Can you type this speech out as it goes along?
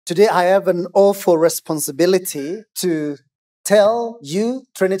Today I have an awful responsibility to tell you,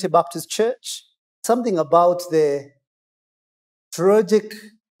 Trinity Baptist Church, something about the tragic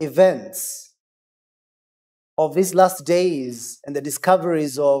events of these last days and the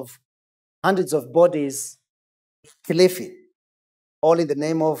discoveries of hundreds of bodies in Kilifi, all in the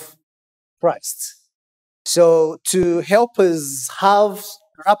name of Christ. So to help us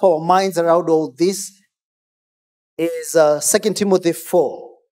wrap our minds around all this is 2 Timothy 4.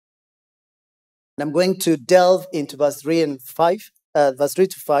 And I'm going to delve into verse 3 and 5, verse 3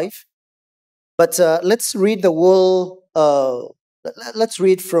 to 5. But let's read the whole, let's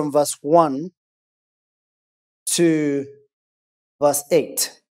read from verse 1 to verse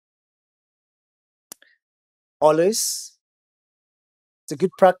 8. Always, it's a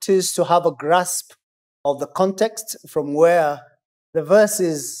good practice to have a grasp of the context from where the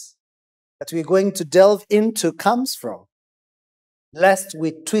verses that we're going to delve into comes from, lest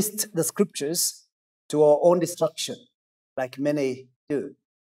we twist the scriptures to our own destruction, like many do.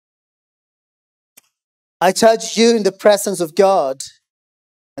 I charge you in the presence of God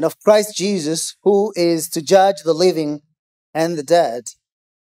and of Christ Jesus, who is to judge the living and the dead,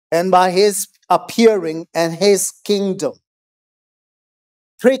 and by his appearing and his kingdom.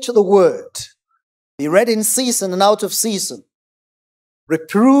 Preach the word. Be ready in season and out of season.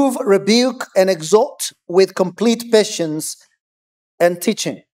 Reprove, rebuke, and exhort with complete patience and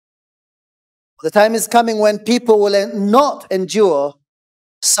teaching. The time is coming when people will not endure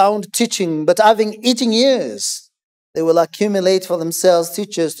sound teaching, but having itching ears, they will accumulate for themselves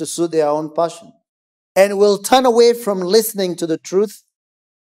teachers to suit their own passion, and will turn away from listening to the truth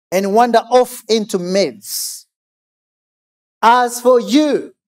and wander off into myths. As for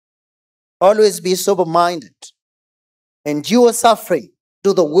you, always be sober-minded, endure suffering,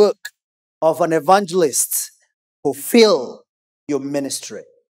 do the work of an evangelist, fulfill your ministry.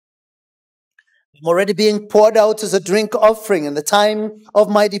 I'm already being poured out as a drink offering, and the time of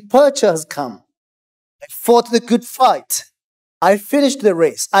my departure has come. I fought the good fight. I finished the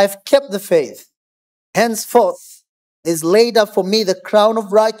race. I've kept the faith. Henceforth is laid up for me the crown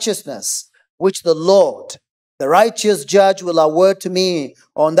of righteousness, which the Lord, the righteous judge, will award to me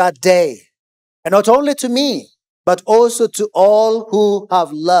on that day. And not only to me, but also to all who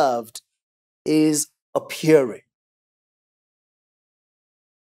have loved his appearing.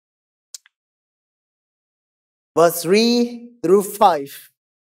 Verse 3 through 5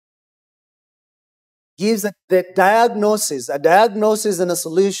 gives the diagnosis, a diagnosis and a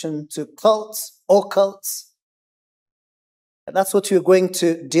solution to cults, occults. And that's what we're going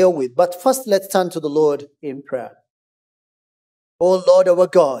to deal with. But first, let's turn to the Lord in prayer. O Lord our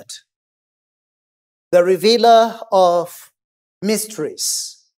God, the revealer of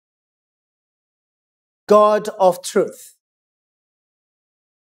mysteries, God of truth,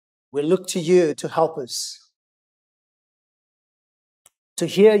 we look to you to help us to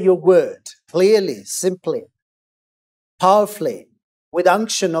hear your word clearly, simply, powerfully, with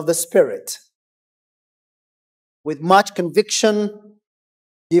unction of the Spirit, with much conviction.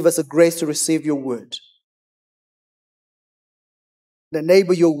 Give us a grace to receive your word.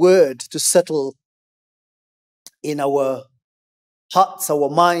 Enable your word to settle in our hearts, our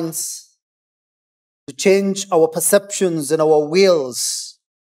minds, to change our perceptions and our wills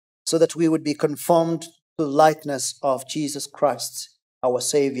so that we would be conformed to the likeness of Jesus Christ, our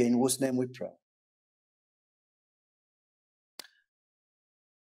Savior, in whose name we pray.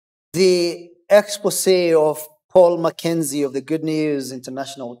 The expose of Paul Mackenzie of the Good News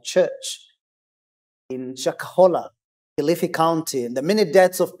International Church in Shakahola, Kilifi County, and the many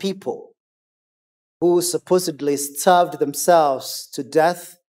deaths of people who supposedly starved themselves to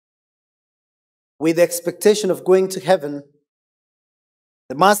death with the expectation of going to heaven,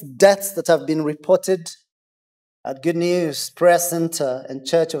 the mass deaths that have been reported at Good News Prayer Center and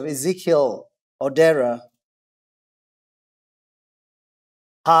Church of Ezekiel Odera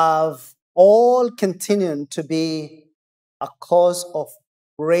have all continued to be a cause of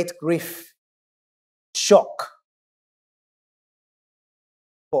great grief, shock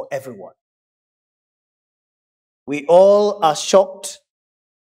for everyone. We all are shocked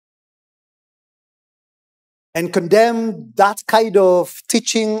and condemn that kind of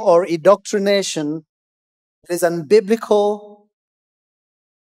teaching or indoctrination that is unbiblical,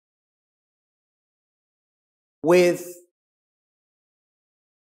 with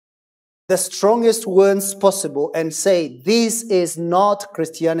the strongest words possible, and say, this is not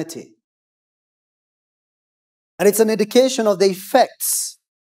Christianity. And it's an indication of the effects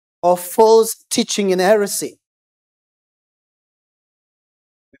of false teaching and heresy.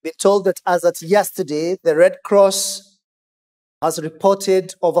 We've been told that as at yesterday, the Red Cross has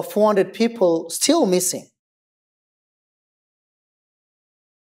reported over 400 people still missing.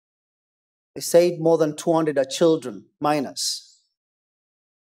 They said more than 200 are children, minors.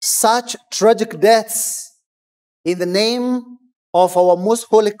 Such tragic deaths in the name of our most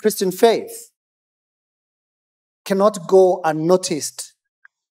holy Christian faith cannot go unnoticed,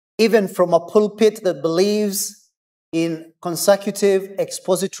 even from a pulpit that believes in consecutive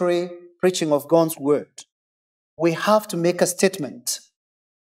expository preaching of God's word. We have to make a statement.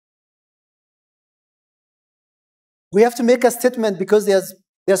 We have to make a statement because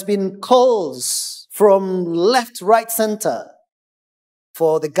there's been calls from left, right, center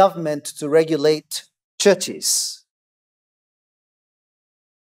for the government to regulate churches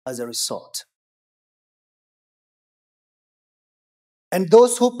as a result. And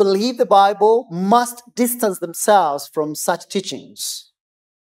those who believe the Bible must distance themselves from such teachings.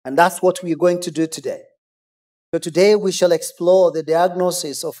 And that's what we're going to do today. So today we shall explore the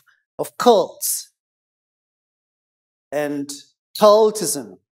diagnosis of cults and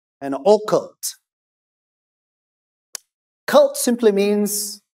cultism and occult. Cult simply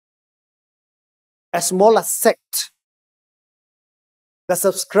means a smaller sect that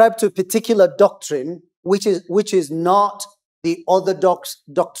subscribe to a particular doctrine which is not the orthodox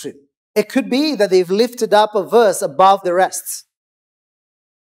doctrine. It could be that they've lifted up a verse above the rest.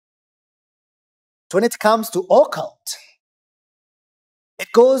 When it comes to occult, it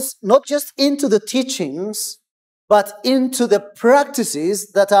goes not just into the teachings, but into the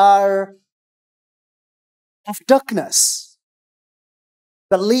practices that are of darkness,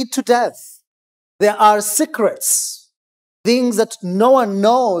 that lead to death. There are secrets, things that no one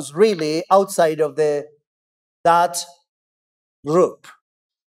knows really outside of that group.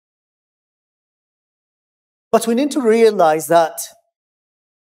 But we need to realize that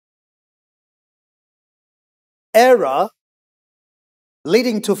error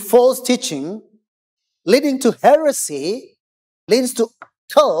leading to false teaching, leading to heresy, leads to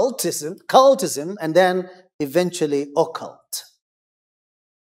cultism, and then eventually occult.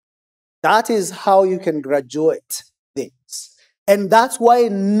 That is how you can graduate things. And that's why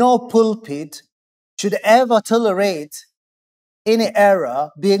no pulpit should ever tolerate any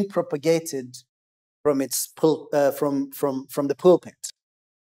error being propagated from the pulpit.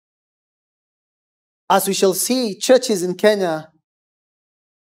 As we shall see, churches in Kenya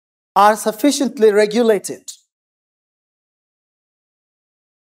are sufficiently regulated.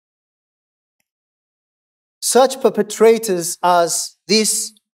 Such perpetrators as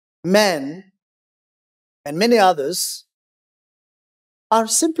these men and many others are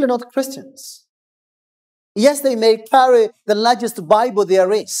simply not Christians. Yes, they may carry the largest Bible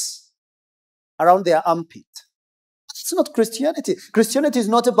there is around their armpit. It's not Christianity. Christianity is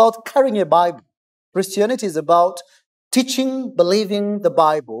not about carrying a Bible. Christianity is about teaching, believing the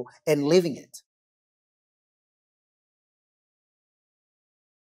Bible, and living it.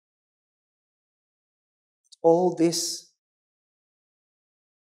 All these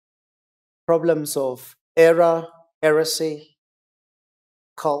problems of error, heresy,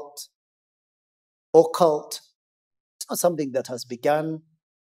 cult, occult, it's not something that has begun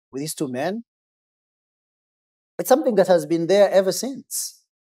with these two men. It's something that has been there ever since.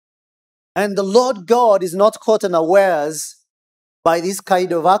 And the Lord God is not caught unawares by these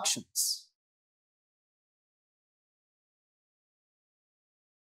kind of actions.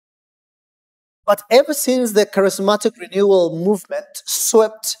 But ever since the charismatic renewal movement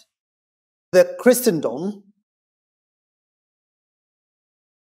swept the Christendom,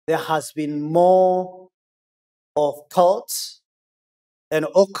 there has been more of cults and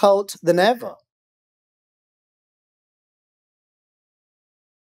occult than ever.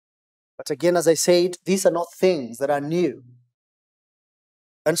 But again, as I said, these are not things that are new.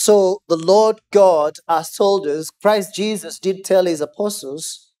 And so the Lord God has told us, Christ Jesus did tell his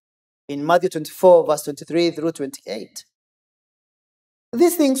apostles in Matthew 24, verse 23 through 28,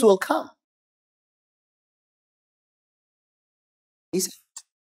 these things will come. He said,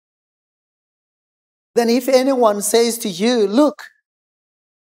 then if anyone says to you, look,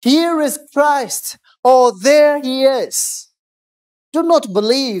 here is Christ, or there he is, do not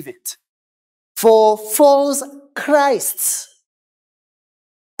believe it. For false Christs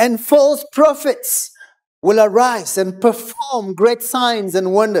and false prophets will arise and perform great signs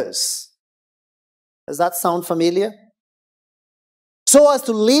and wonders. Does that sound familiar? So as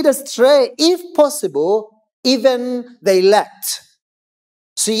to lead astray, if possible, even the elect.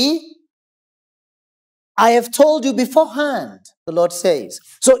 See, I have told you beforehand, the Lord says.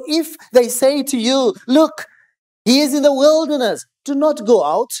 So if they say to you, look, he is in the wilderness, do not go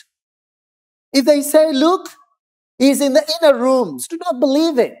out. If they say, look, is in the inner rooms. Do not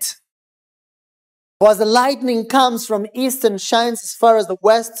believe it. For as the lightning comes from east and shines as far as the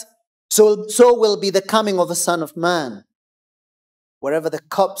west, so will be the coming of the Son of Man. Wherever the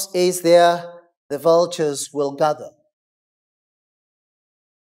corpse is, there the vultures will gather.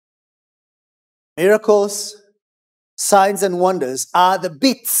 Miracles, signs, and wonders are the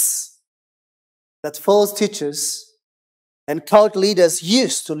bits that false teachers and cult leaders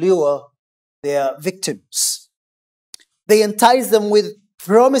use to lure their victims. They entice them with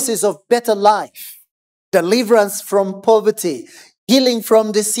promises of better life, deliverance from poverty, healing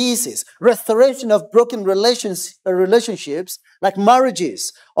from diseases, restoration of broken relationships like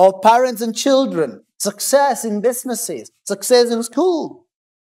marriages or parents and children, success in businesses, success in school.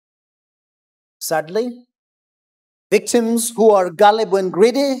 Sadly, victims who are gullible and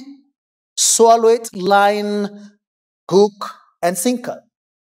greedy swallow it line, hook, and sinker.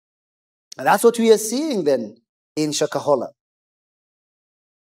 And that's what we are seeing then in Shakahola.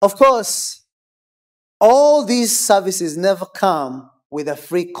 Of course, all these services never come with a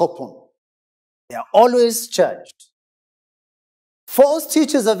free coupon. They are always charged. False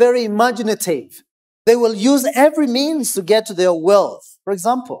teachers are very imaginative. They will use every means to get to their wealth. For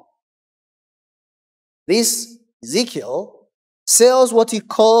example, this Ezekiel sells what he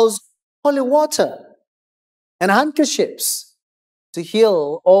calls holy water and handkerchiefs to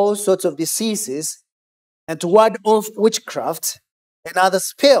heal all sorts of diseases and to ward off witchcraft and other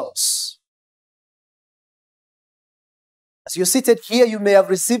spells. As you're seated here, you may have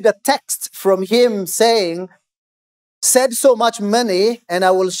received a text from him saying, "Send so much money and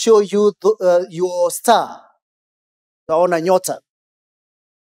I will show you your star." Taona nyota.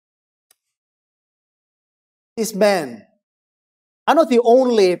 These men are not the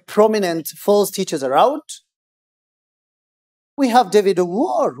only prominent false teachers around. We have David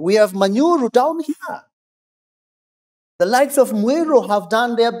Owuor, we have Manyuru down here. The likes of Mwiru have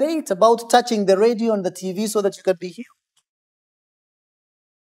done their bit about touching the radio and the TV so that you can be healed.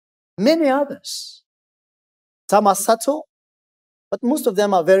 Many others. Some are subtle, but most of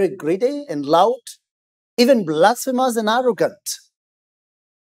them are very greedy and loud, even blasphemous and arrogant.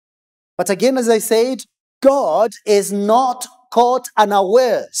 But again, as I said, God is not caught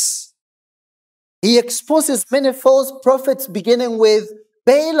unawares. He exposes many false prophets, beginning with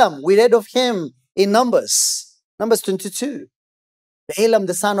Balaam. We read of him in Numbers 22. Balaam,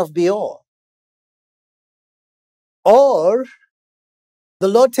 the son of Beor. Or the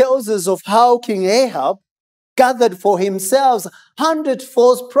Lord tells us of how King Ahab gathered for himself 100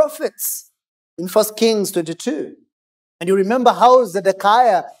 false prophets in 1 Kings 22. And you remember how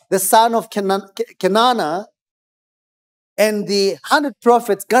Zedekiah, the son of Kenana, and the 100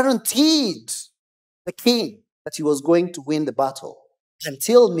 prophets guaranteed the king that he was going to win the battle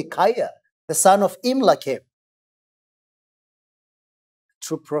until Micaiah, the son of Imlah, came.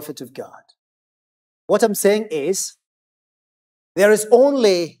 True prophet of God. What I'm saying is, there is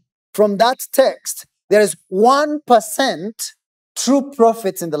only, from that text, there is 1% true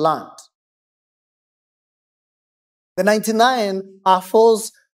prophets in the land. The 99 are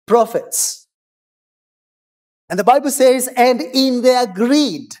false prophets. And the Bible says, and in their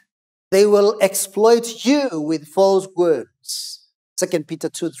greed, they will exploit you with false words. 2 Peter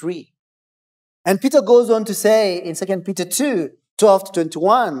 2:3. And Peter goes on to say in 2 Peter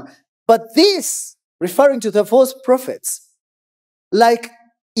 2:12-21, but this, referring to the false prophets, like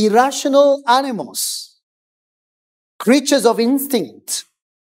irrational animals, creatures of instinct,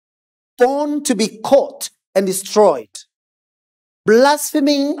 born to be caught and destroyed,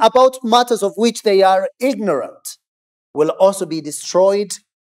 blaspheming about matters of which they are ignorant, will also be destroyed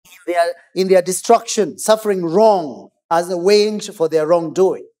in their destruction, suffering wrong as a wage for their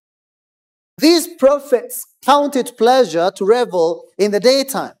wrongdoing. These prophets count it pleasure to revel in the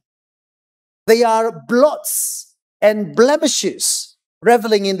daytime. They are blots and blemishes,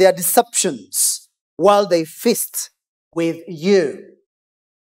 reveling in their deceptions while they feast with you.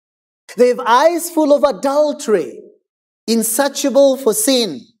 They have eyes full of adultery, insatiable for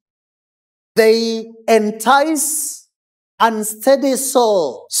sin. They entice unsteady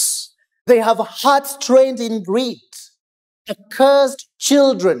souls. They have hearts trained in greed, accursed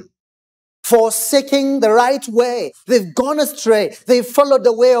children, forsaking the right way. They've gone astray. They've followed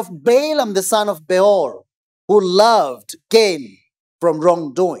the way of Balaam, the son of Beor, who loved gain from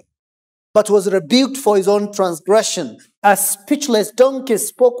wrongdoing, but was rebuked for his own transgression. A speechless donkey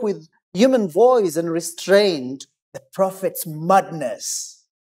spoke with human voice and restrained the prophet's madness.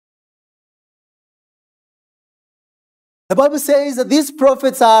 The Bible says that these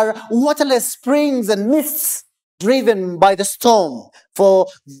prophets are waterless springs and mists driven by the storm. For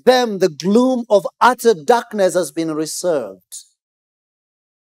them, the gloom of utter darkness has been reserved.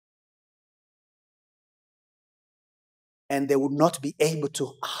 And they would not be able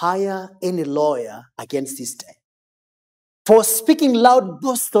to hire any lawyer against this day. For speaking loud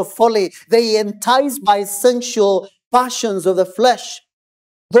boasts of folly, they entice by sensual passions of the flesh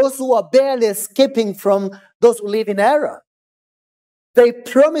those who are barely escaping from those who live in error. They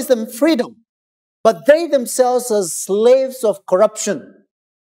promise them freedom, but they themselves are slaves of corruption.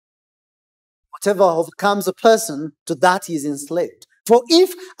 Whatever overcomes a person, to that he is enslaved. For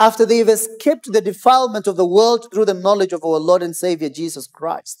if, after they've escaped the defilement of the world through the knowledge of our Lord and Savior Jesus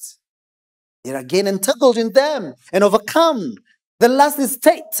Christ, they're again entangled in them and overcome, the last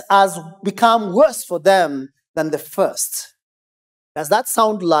state has become worse for them than the first. Does that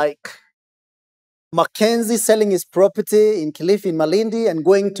sound like Mackenzie selling his property in Kilifi, in Malindi, and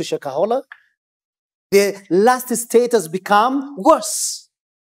going to Shakahola? The last state has become worse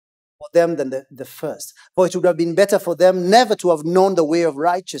for them than the first. For it would have been better for them never to have known the way of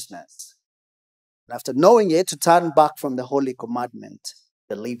righteousness. And after knowing it, to turn back from the holy commandment,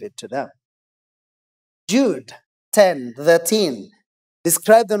 to leave it to them. Jude 10:13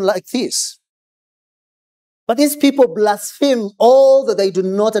 describe them like this. But these people blaspheme all that they do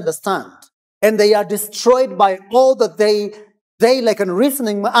not understand, and they are destroyed by all that they like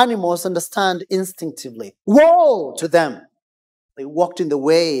unreasoning animals understand instinctively. Woe to them! They walked in the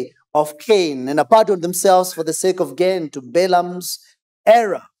way of Cain and abandoned themselves for the sake of gain to Balaam's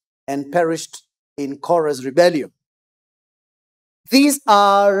error and perished in Korah's rebellion. These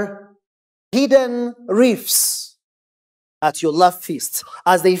are hidden reefs at your love feast,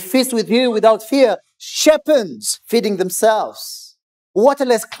 as they feast with you without fear, shepherds feeding themselves,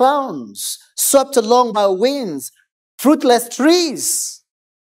 waterless clowns swept along by winds, fruitless trees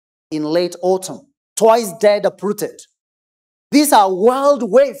in late autumn, twice dead uprooted. These are wild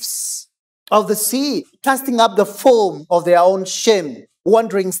waves of the sea, casting up the foam of their own shame,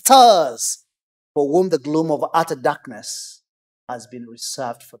 wandering stars for whom the gloom of utter darkness has been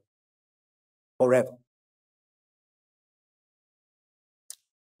reserved forever.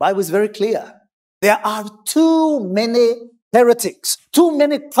 The Bible is very clear. There are too many heretics, too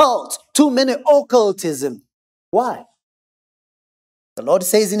many cults, too many occultism. Why? The Lord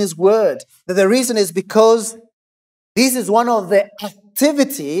says in His word that the reason is because this is one of the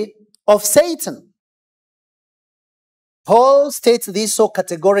activity of Satan. Paul states this so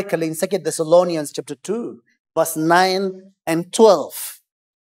categorically in 2 Thessalonians chapter 2, verse 9 and 12.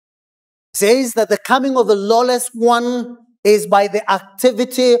 He says that the coming of the lawless one is by the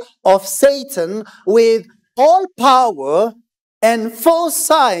activity of Satan with all power and false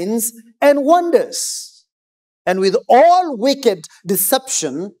signs and wonders, and with all wicked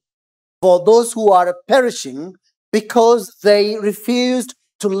deception for those who are perishing because they refused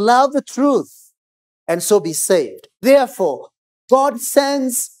to love the truth and so be saved. Therefore, God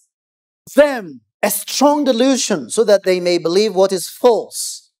sends them a strong delusion so that they may believe what is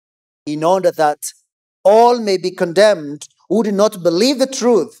false, in order that all may be condemned who did not believe the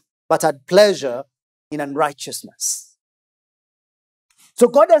truth, but had pleasure in unrighteousness. So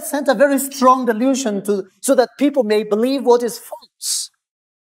God has sent a very strong delusion so that people may believe what is false.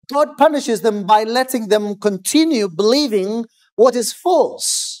 God punishes them by letting them continue believing what is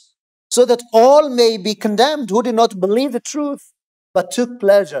false, so that all may be condemned who did not believe the truth, but took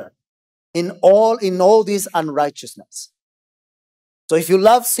pleasure in all this unrighteousness. So if you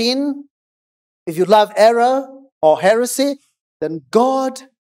love sin, if you love error or heresy, then God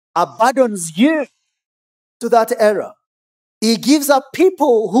abandons you to that error. He gives up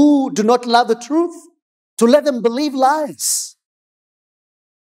people who do not love the truth to let them believe lies.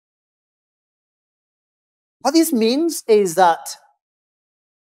 What this means is that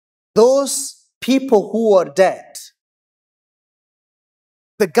those people who are dead,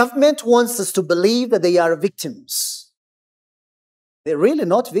 the government wants us to believe that they are victims. They're really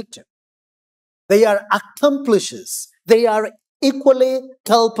not victims. They are accomplices. They are equally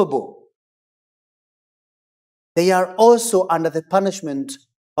culpable. They are also under the punishment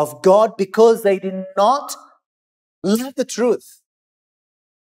of God because they did not love the truth,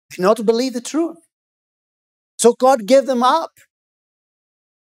 did not believe the truth. So God gave them up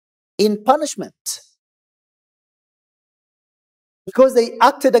in punishment because they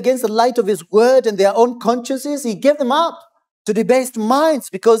acted against the light of His word and their own consciences. He gave them up to debased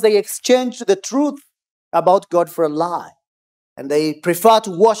minds because they exchanged the truth about God for a lie. And they prefer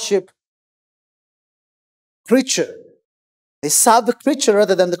to worship creature. They serve the creature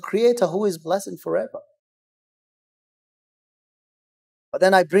rather than the Creator who is blessed forever. But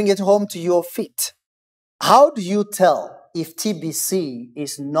then I bring it home to your feet. How do you tell if TBC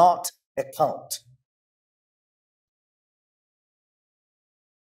is not a cult?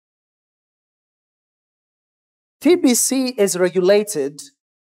 TBC is regulated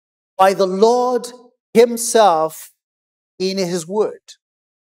by the Lord Himself in His Word.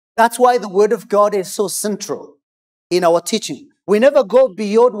 That's why the Word of God is so central in our teaching. We never go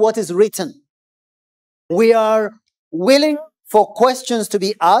beyond what is written. We are willing for questions to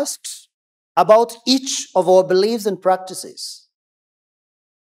be asked about each of our beliefs and practices.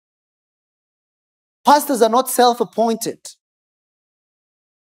 Pastors are not self-appointed.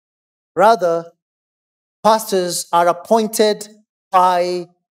 Rather, pastors are appointed by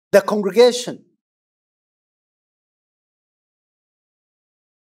the congregation.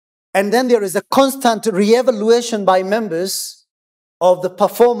 And then there is a constant re-evaluation by members of the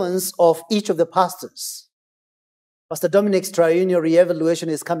performance of each of the pastors. Pastor Dominic's triennial re-evaluation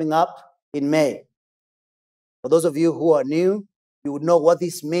is coming up in May. For those of you who are new, you would know what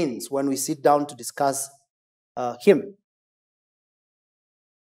this means when we sit down to discuss him.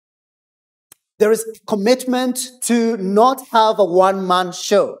 There is commitment to not have a one-man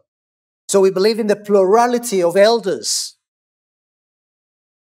show. So we believe in the plurality of elders.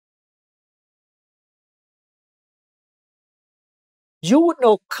 You would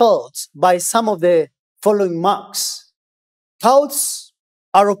know cults by some of the following marks. Cults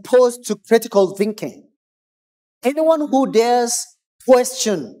are opposed to critical thinking. Anyone who dares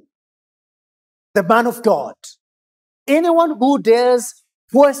question the man of God, anyone who dares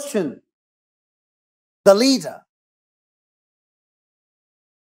question the leader,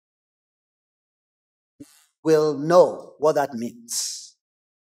 will know what that means.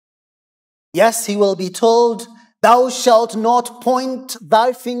 Yes, he will be told, "Thou shalt not point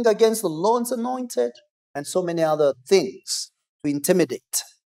thy finger against the Lord's anointed," and so many other things to intimidate.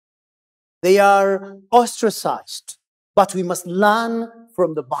 They are ostracized, but we must learn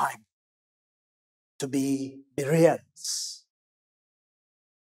from the Bible to be Bereans.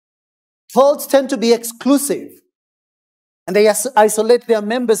 Cults tend to be exclusive, and they isolate their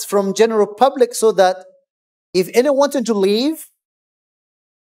members from general public so that if anyone wanted to leave,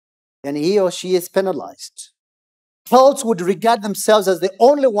 then he or she is penalized. Cults would regard themselves as the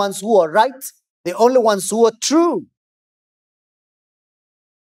only ones who are right, the only ones who are true.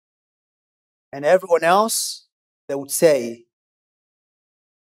 And everyone else, they would say,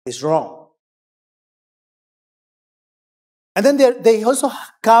 is wrong. And then they also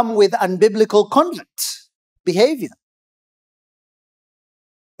come with unbiblical conduct, behavior.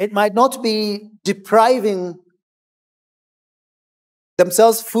 It might not be depriving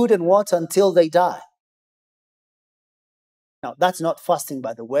themselves food and water until they die. Now, that's not fasting,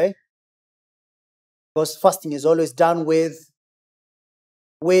 by the way, because fasting is always done with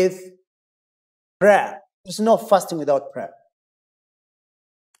prayer. There's no fasting without prayer.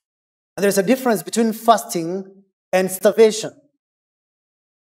 And there's a difference between fasting and starvation.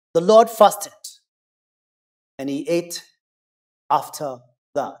 The Lord fasted, and He ate after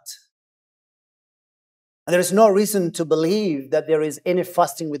that. And there is no reason to believe that there is any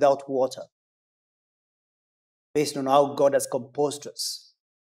fasting without water, based on how God has composed us.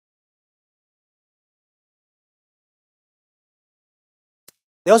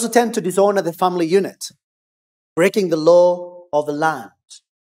 They also tend to dishonor the family unit, breaking the law of the land.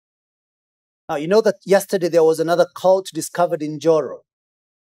 Now, you know that yesterday there was another cult discovered in Joro.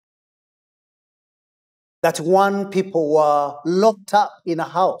 That one people were locked up in a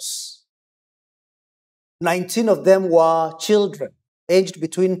house. 19 of them were children, aged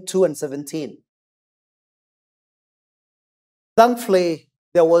between 2 and 17. Thankfully,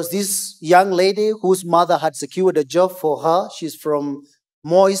 there was this young lady whose mother had secured a job for her. She's from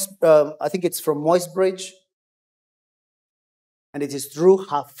I think it's from Moisbridge. And it is through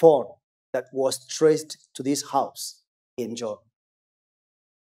her phone that was traced to this house in Joro.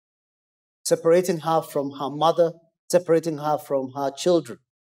 Separating her from her mother, separating her from her children.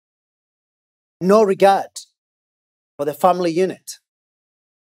 No regard for the family unit.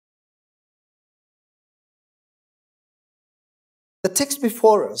 The text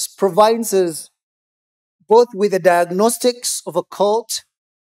before us provides us both with the diagnostics of a cult,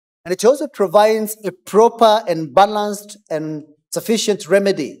 and it also provides a proper and balanced and sufficient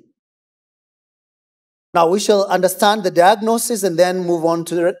remedy. Now we shall understand the diagnosis and then move on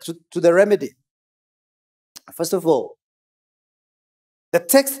to the remedy. First of all, the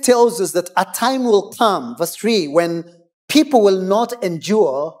text tells us that a time will come, verse 3, when people will not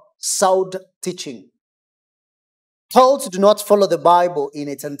endure sound teaching. Cults do not follow the Bible in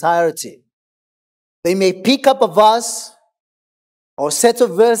its entirety. They may pick up a verse or set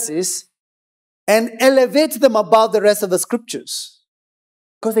of verses and elevate them above the rest of the scriptures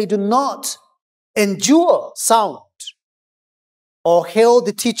because they do not endure sound or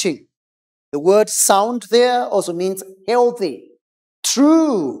healthy teaching. The word sound there also means healthy,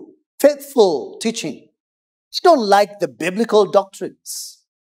 true, faithful teaching. You don't like the biblical doctrines.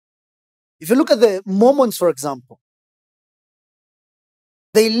 If you look at the Mormons, for example,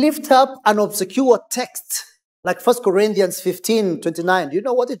 they lift up an obscure text like 1 Corinthians 15:29. Do you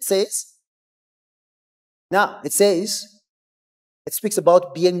know what it says? Now, it says, it speaks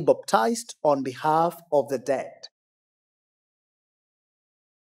about being baptized on behalf of the dead.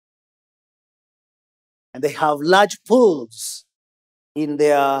 And they have large pools in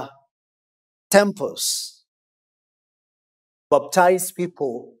their temples. Baptize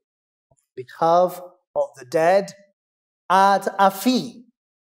people on behalf of the dead at a fee.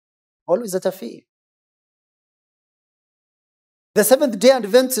 Always at a fee. The Seventh-day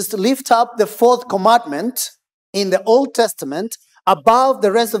Adventists lift up the fourth commandment in the Old Testament above the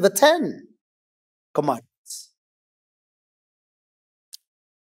rest of the 10 commandments.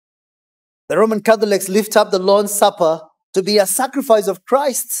 The Roman Catholics lift up the Lord's Supper to be a sacrifice of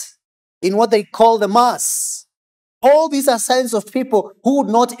Christ in what they call the Mass. All these are signs of people who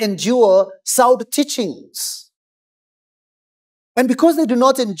would not endure sound teachings. And because they do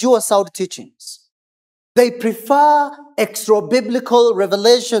not endure sound teachings, they prefer extra-biblical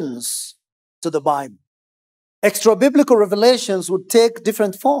revelations to the Bible. Extra-biblical revelations would take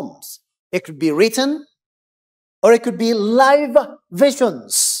different forms. It could be written, or it could be live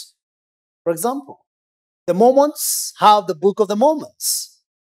visions. For example, the Mormons have the Book of the Mormons.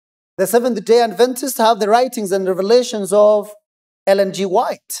 The Seventh-day Adventists have the writings and revelations of Ellen G.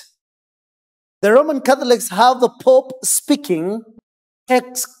 White. The Roman Catholics have the Pope speaking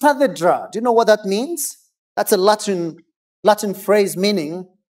ex cathedra. Do you know what that means? That's a Latin phrase meaning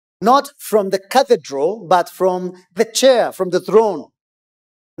not from the cathedral, but from the chair, from the throne.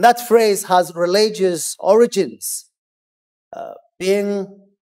 And that phrase has religious origins, being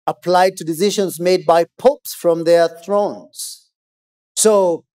applied to decisions made by popes from their thrones.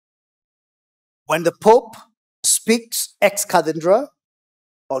 So, when the Pope speaks ex cathedra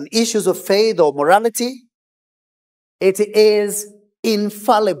on issues of faith or morality, it is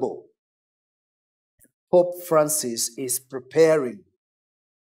infallible. Pope Francis is preparing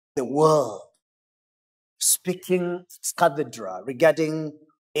the world, speaking ex cathedra regarding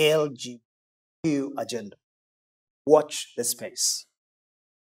LGBTQ agenda. Watch the space.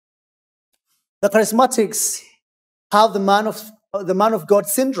 The charismatics have the man of God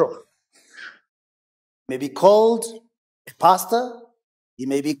syndrome. He may be called a pastor, he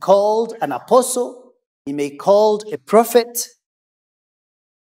may be called an apostle, he may be called a prophet.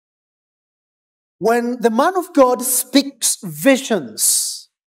 When the man of God speaks visions,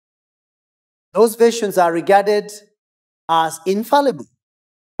 those visions are regarded as infallible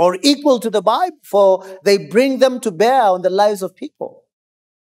or equal to the Bible, for they bring them to bear on the lives of people.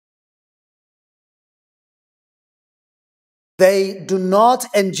 They do not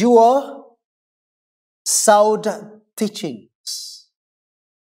endure sound teachings.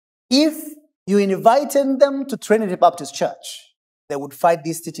 If you invited them to Trinity Baptist Church, they would find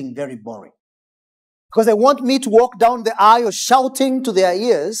this teaching very boring. Because they want me to walk down the aisle shouting to their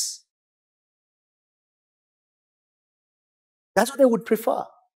ears. That's what they would prefer.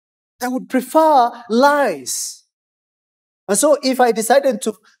 They would prefer lies. And so if I decided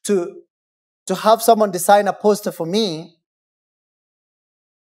to have someone design a poster for me,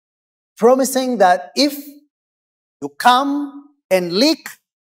 promising that if you come and lick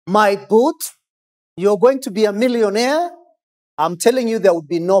my boot, you're going to be a millionaire, I'm telling you there would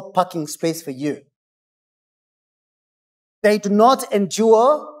be no parking space for you. They do not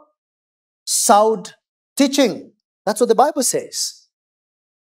endure sound teaching. That's what the Bible says.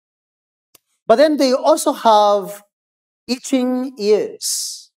 But then they also have itching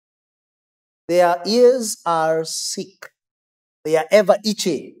ears. Their ears are sick. They are ever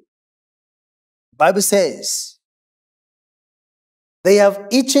itchy. The Bible says they have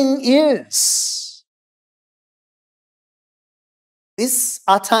itching ears. These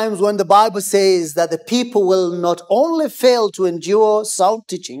are times when the Bible says that the people will not only fail to endure sound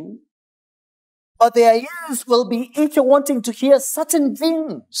teaching, but their ears will be itchy, wanting to hear certain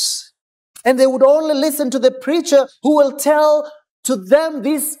things. And they would only listen to the preacher who will tell to them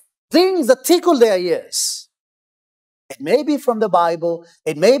these things that tickle their ears. It may be from the Bible,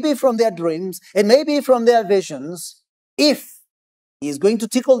 it may be from their dreams, it may be from their visions. If he is going to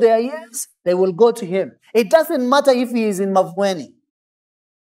tickle their ears, they will go to him. It doesn't matter if he is in Mavueni.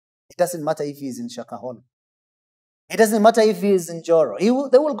 It doesn't matter if he is in Shakahola. It doesn't matter if he is in Joro. They will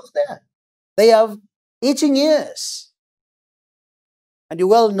go there. They have itching ears. And you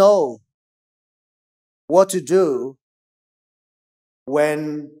well know what to do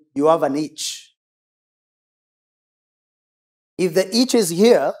when you have an itch. If the itch is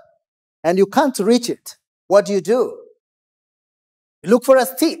here and you can't reach it, what do? You look for a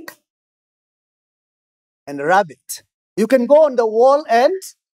stick and rub it. You can go on the wall, and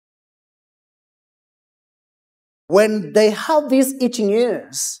when they have these itching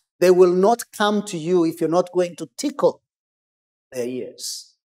ears, they will not come to you if you're not going to tickle their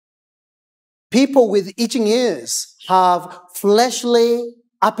ears. People with itching ears have fleshly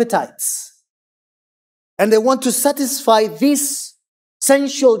appetites, and they want to satisfy these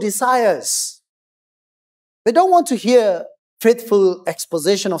sensual desires. They don't want to hear faithful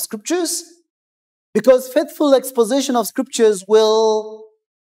exposition of scriptures, because faithful exposition of scriptures will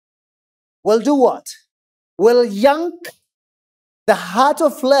do what? Will yank the heart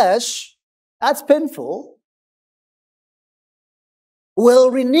of flesh. That's painful.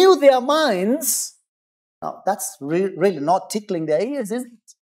 Will renew their minds. Now, that's really not tickling their ears, is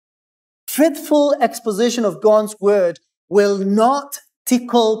it? Faithful exposition of God's word will not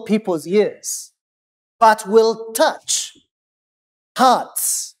tickle people's ears, but will touch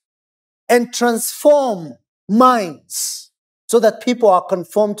hearts and transform minds so that people are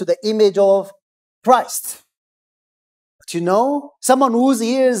conformed to the image of Christ. But you know, someone whose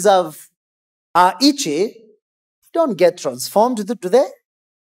ears are itchy don't get transformed, do they?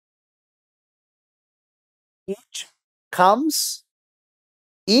 Each comes,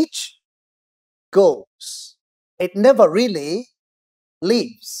 each goes. It never really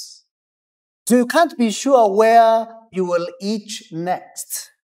leaves. So you can't be sure where you will itch next.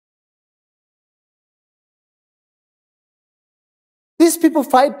 These people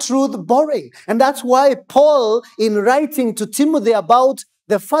find truth boring. And that's why Paul, in writing to Timothy about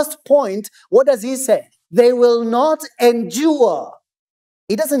the first point, what does he say? They will not endure.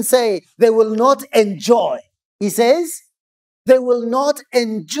 He doesn't say they will not enjoy. He says they will not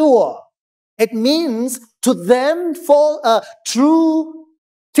endure. It means to them for true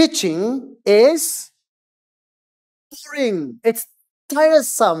teaching is boring. It's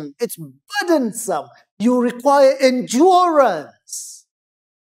tiresome. It's burdensome. You require endurance.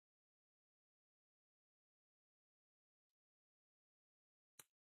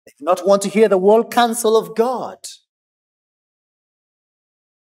 They do not want to hear the whole counsel of God.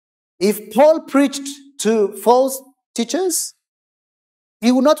 If Paul preached to false teachers,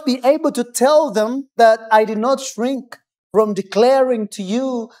 he would not be able to tell them that I did not shrink from declaring to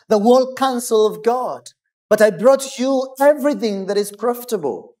you the whole counsel of God, but I brought you everything that is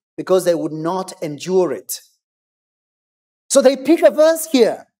profitable, because they would not endure it. So they pick a verse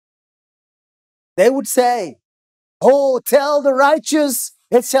here. They would say, oh, tell the righteous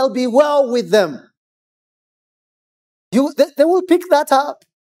it shall be well with them. They will pick that up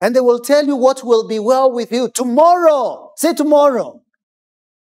and they will tell you what will be well with you tomorrow. Say tomorrow.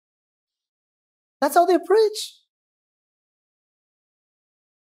 That's how they preach.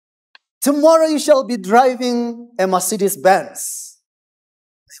 Tomorrow you shall be driving a Mercedes Benz.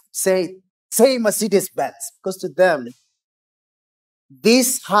 Say Mercedes Benz, because to them,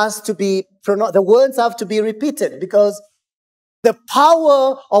 this has to be, the words have to be repeated, because the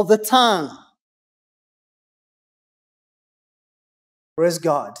power of the tongue. Praise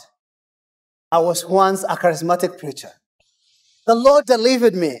God. I was once a charismatic preacher. The Lord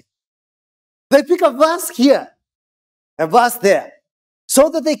delivered me. They pick a verse here, a verse there, so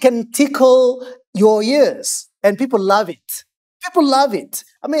that they can tickle your ears. And people love it. People love it.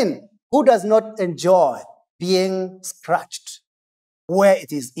 I mean, who does not enjoy being scratched where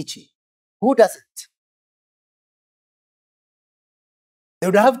it is itchy? Who doesn't? They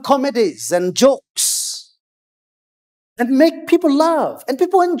would have comedies and jokes and make people laugh, and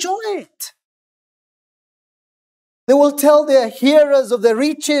people enjoy it. They will tell their hearers of the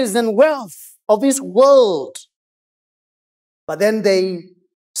riches and wealth of this world. But then they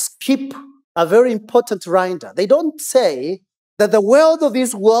skip a very important rinder. They don't say that the wealth of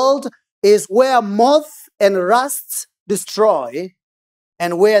this world is where moth and rust destroy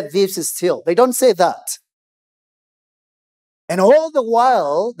and where thieves steal. They don't say that. And all the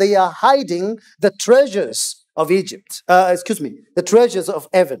while, they are hiding the treasures of Egypt. The treasures of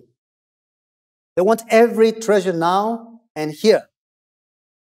heaven. They want every treasure now and here.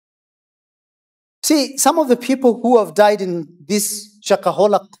 See, some of the people who have died in this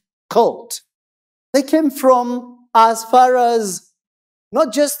Shakahola cult, they came from as far as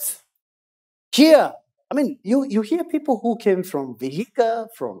not just here. I mean, you hear people who came from Vihiga,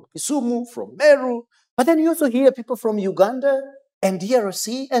 from Kisumu, from Meru, but then you also hear people from Uganda and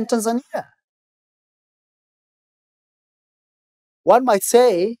DRC and Tanzania. one might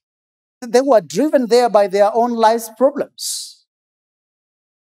say they were driven there by their own life's problems.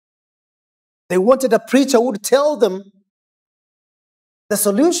 They wanted a preacher who would tell them the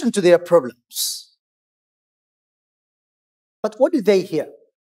solution to their problems. But what did they hear?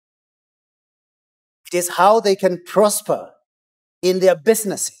 It is how they can prosper in their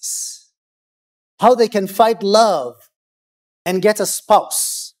businesses, how they can fight love and get a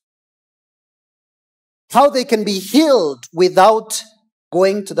spouse, how they can be healed without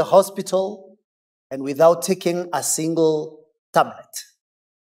going to the hospital and without taking a single tablet.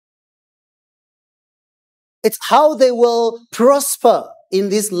 It's how they will prosper in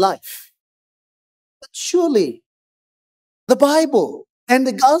this life. But surely, the Bible and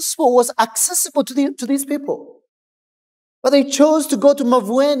the gospel was accessible to these people. But they chose to go to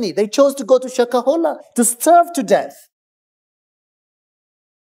Mavueni. They chose to go to Shakahola to starve to death.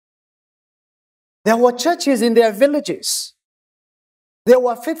 There were churches in their villages. There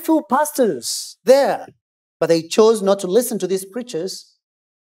were faithful pastors there. But they chose not to listen to these preachers.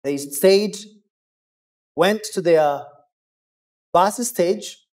 They instead went to their bus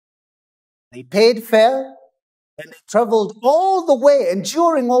stage. They paid fare. And they traveled all the way,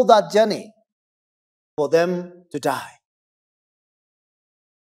 enduring all that journey, for them to die.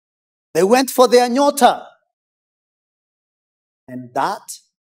 They went for their nyota. And that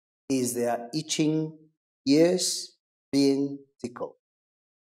is their itching ears being tickled.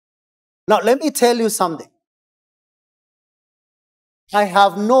 Now, let me tell you something. I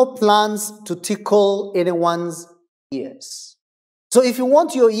have no plans to tickle anyone's ears. So if you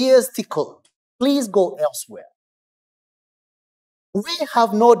want your ears tickled, please go elsewhere. We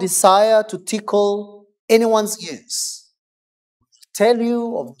have no desire to tickle anyone's ears. Tell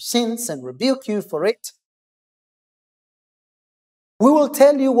you of sins and rebuke you for it. We will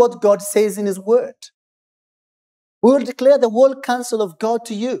tell you what God says in His Word. We will declare the whole counsel of God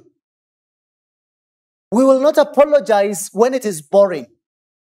to you. We will not apologize when it is boring.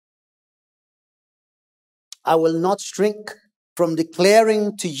 I will not shrink from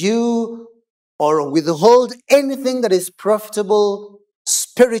declaring to you or withhold anything that is profitable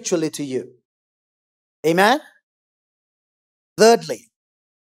spiritually to you. Amen? Thirdly,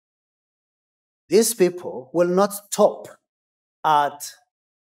 these people will not stop at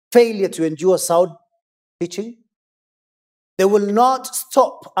failure to endure sound teaching. They will not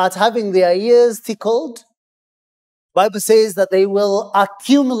stop at having their ears tickled. The Bible says that they will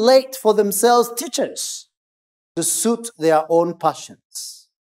accumulate for themselves teachers to suit their own passions.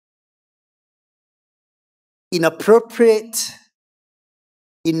 Inappropriate,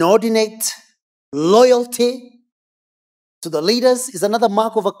 inordinate loyalty to the leaders is another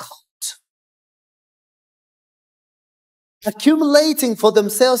mark of a cult. Accumulating for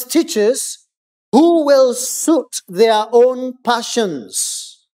themselves teachers who will suit their own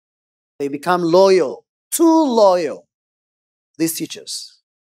passions. They become loyal, too loyal, these teachers.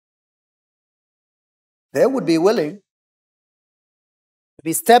 They would be willing to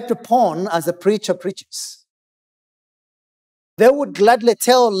be stepped upon as a preacher preaches. They would gladly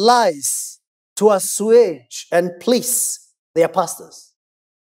tell lies to assuage and please their pastors.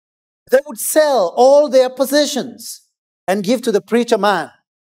 They would sell all their possessions and give to the preacher man.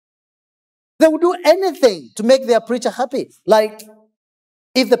 They would do anything to make their preacher happy. Like,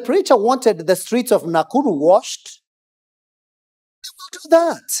 if the preacher wanted the streets of Nakuru washed, they will do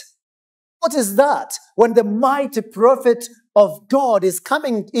that. What is that? When the mighty prophet of God is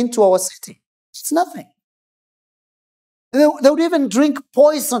coming into our city, it's nothing. They would even drink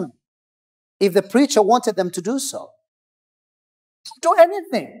poison if the preacher wanted them to do so. They would do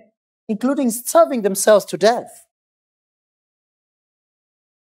anything, including starving themselves to death.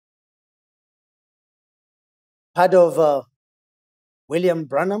 Heard of William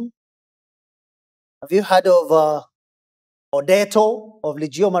Branham? Have you heard of Odeto of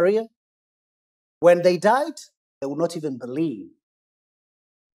Legio Maria? When they died, they would not even believe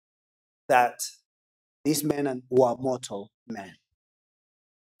that these men were mortal men.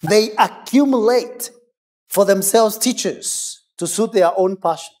 They accumulate for themselves teachers to suit their own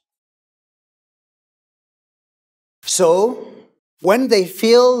passion. So, when they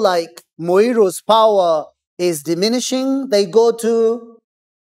feel like Moiro's power is diminishing, they go to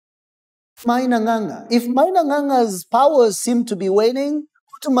Mainanganga. If Mainanganga's powers seem to be waning,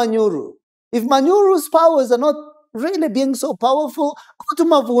 go to Manyuru. If Manyuru's powers are not really being so powerful, go to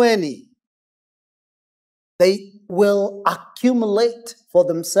Mavueni. They will accumulate for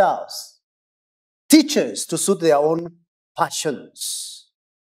themselves teachers to suit their own passions.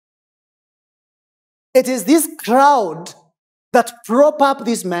 It is this crowd that prop up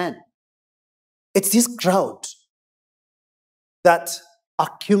this man. It's this crowd. that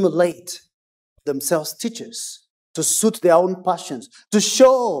accumulate themselves teachers to suit their own passions, to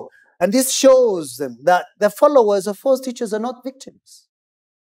show, and this shows them that the followers of false teachers are not victims.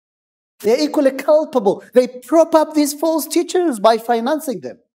 They're equally culpable. They prop up these false teachers by financing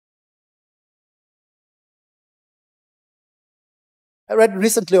them. I read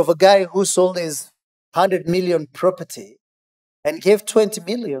recently of a guy who sold his 100 million property and gave 20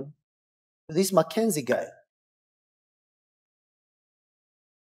 million to this Mackenzie guy.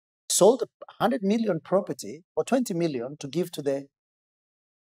 Sold a 100 million property for 20 million to give to the...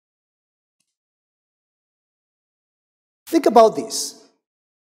 Think about this.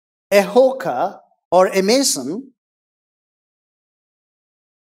 A hawker or a mason,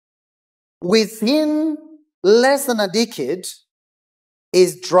 within less than a decade,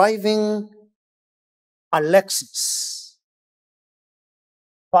 is driving a Lexus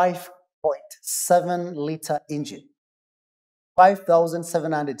 5.7 liter engine,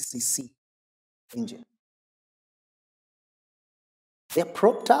 5,700 cc engine. They're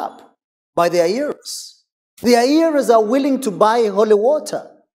propped up by their hearers. Their hearers are willing to buy holy water.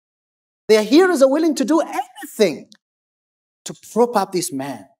 Their hearers are willing to do anything to prop up this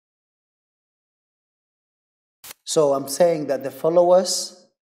man. So I'm saying that the followers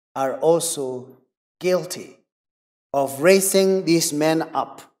are also guilty of raising these men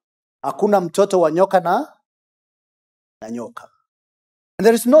up. Hakuna mtoto wa nyoka na nyoka. And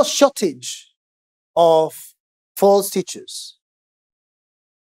there is no shortage of false teachers.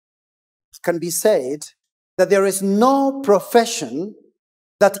 It can be said that there is no profession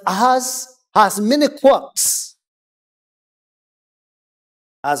that has many quirks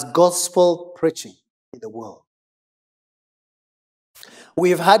as gospel preaching in the world.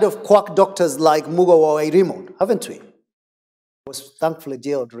 We've heard of quack doctors like Mugo Wairimo, haven't we? He was thankfully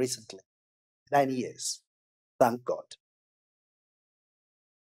jailed recently. 9 years. Thank God.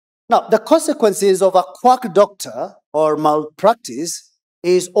 Now, the consequences of a quack doctor or malpractice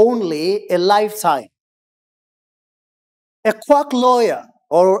is only a lifetime. A quack lawyer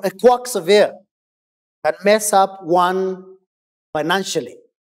or a quack surveyor can mess up one financially.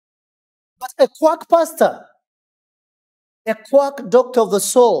 But a quack pastor, a quack doctor of the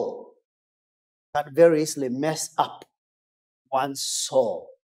soul, can very easily mess up one's soul.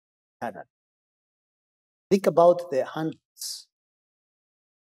 Think about the hundreds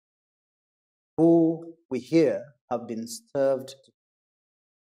who we hear have been served.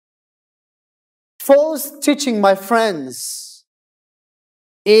 False teaching, my friends,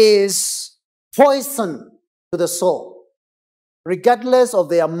 is poison to the soul, regardless of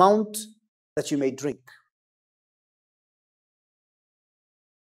the amount that you may drink.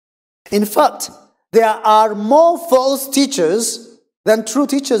 In fact, there are more false teachers than true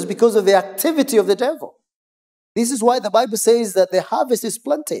teachers because of the activity of the devil. This is why the Bible says that the harvest is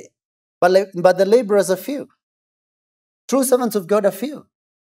plenty, but the laborers are few. True servants of God are few.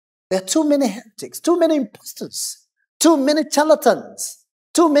 There are too many heretics, too many impostors, too many charlatans,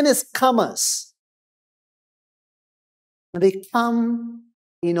 too many scammers. They come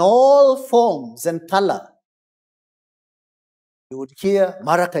in all forms and color. You would hear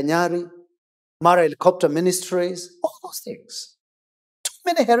Mara Kanyari, Mara Helicopter Ministries, all those things. Too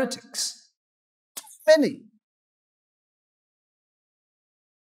many heretics. Too many.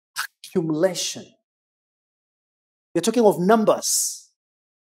 Accumulation. You're talking of numbers.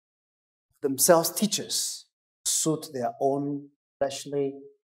 Themselves teachers suit their own fleshly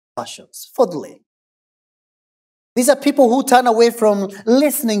passions. Fourthly, these are people who turn away from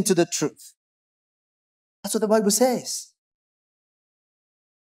listening to the truth. That's what the Bible says.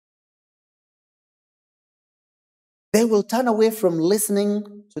 They will turn away from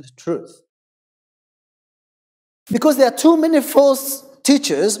listening to the truth. Because there are too many false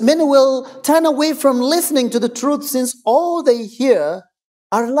teachers, many will turn away from listening to the truth since all they hear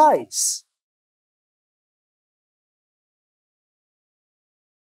are lies.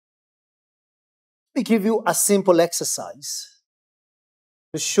 Let me give you a simple exercise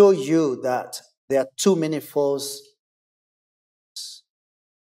to show you that there are too many false.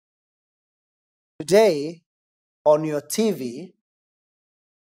 Today, on your TV,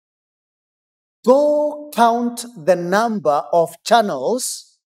 go count the number of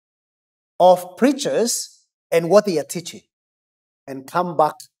channels of preachers and what they are teaching, and come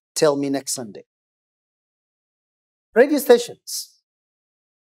back, tell me next Sunday. Radio stations.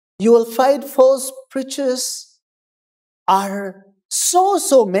 You will find false preachers are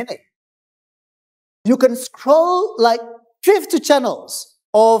so many. You can scroll like 50 channels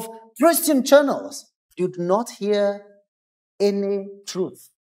of Christian channels. You do not hear any truth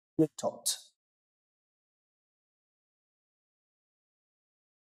being taught.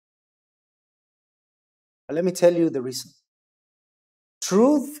 But let me tell you the reason.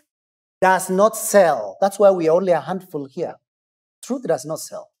 Truth does not sell. That's why we are only a handful here. Truth does not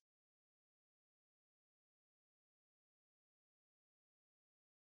sell.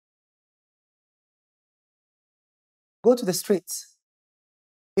 Go to the streets.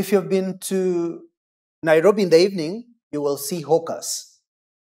 If you've been to Nairobi in the evening, you will see hawkers.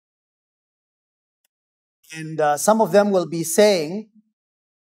 And some of them will be saying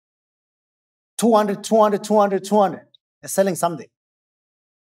 200, 200, 200, 200. They're selling something.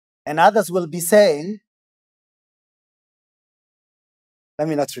 And others will be saying, let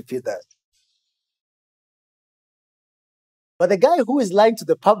me not repeat that. But the guy who is lying to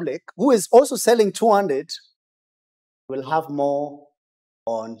the public, who is also selling 200, will have more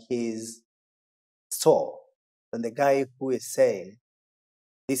on his store than the guy who is saying,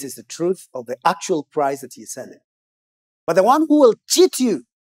 this is the truth of the actual price that he's selling. But the one who will cheat you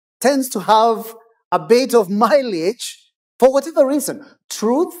tends to have a bit of mileage for whatever reason.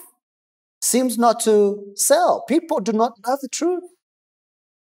 Truth seems not to sell. People do not love the truth.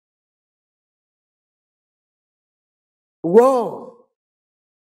 Woe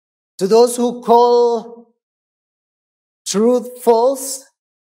to those who call truth false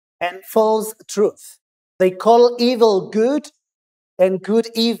and false truth. They call evil good and good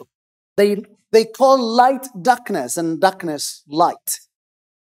evil. They call light darkness and darkness light.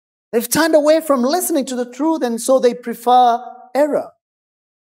 They've turned away from listening to the truth, and so they prefer error.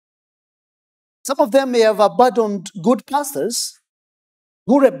 Some of them may have abandoned good pastors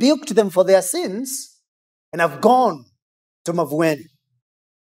who rebuked them for their sins and have gone to Mavueni.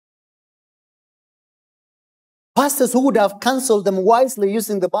 Pastors who would have counseled them wisely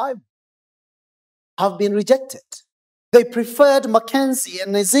using the Bible have been rejected. They preferred Mackenzie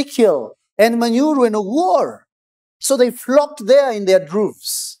and Ezekiel and Manyuru in a war. So they flocked there in their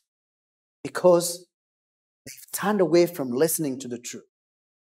droves because they've turned away from listening to the truth.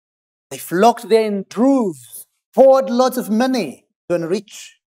 They flocked there in droves, poured lots of money to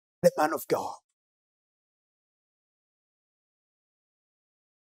enrich the man of God.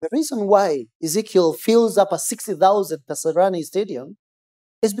 The reason why Ezekiel fills up a 60,000 Kasarani stadium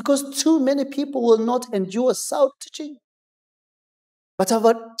is because too many people will not endure sound teaching. But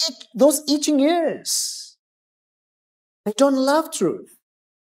about those itching ears, they don't love truth.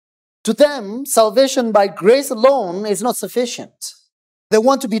 To them, salvation by grace alone is not sufficient. They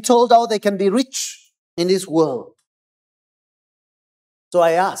want to be told how they can be rich in this world. So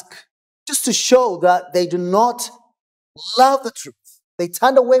I ask, just to show that they do not love the truth, they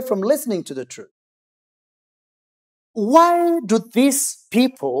turned away from listening to the truth. Why do these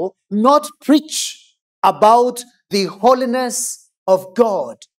people not preach about the holiness of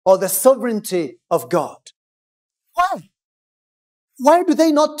God or the sovereignty of God? Why? Why do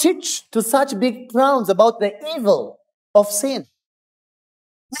they not teach to such big crowds about the evil of sin?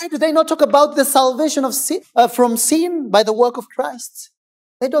 Why do they not talk about the salvation of sin, from sin by the work of Christ?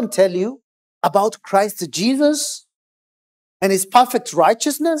 They don't tell you about Christ Jesus and his perfect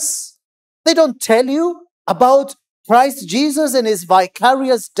righteousness. They don't tell you about Christ Jesus and his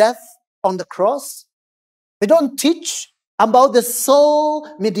vicarious death on the cross. They don't teach about the sole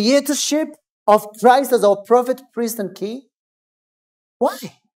mediatorship of Christ as our prophet, priest, and king. Why?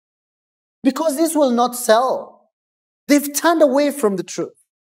 Because this will not sell. They've turned away from the truth.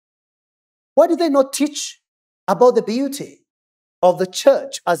 Why do they not teach about the beauty of the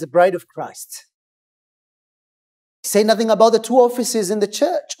church as the bride of Christ? Say nothing about the two offices in the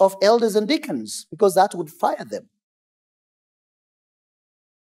church of elders and deacons, because that would fire them.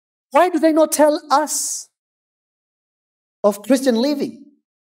 Why do they not tell us of Christian living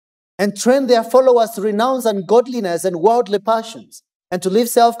and train their followers to renounce ungodliness and worldly passions and to live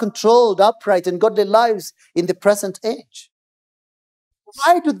self-controlled, upright, and godly lives in the present age?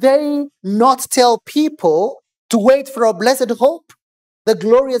 Why do they not tell people to wait for our blessed hope, the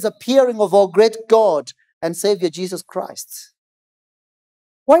glorious appearing of our great God and Savior Jesus Christ?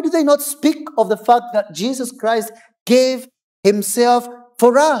 Why do they not speak of the fact that Jesus Christ gave himself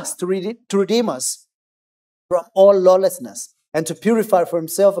for us to redeem us from all lawlessness and to purify for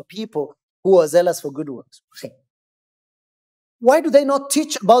himself a people who are zealous for good works? Why do they not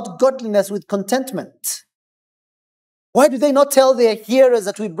teach about godliness with contentment? Why do they not tell their hearers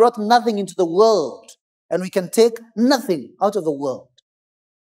that we brought nothing into the world and we can take nothing out of the world?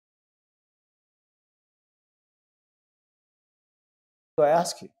 So I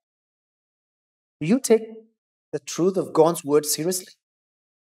ask you, do you take the truth of God's word seriously?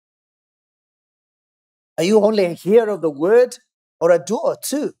 Are you only a hearer of the word or a doer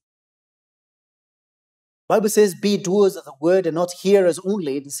too? The Bible says, be doers of the word and not hearers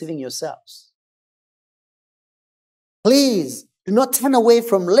only, deceiving yourselves. Please do not turn away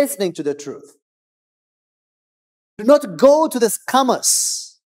from listening to the truth. Do not go to the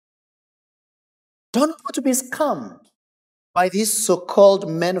scammers. Don't go to be scammed by these so-called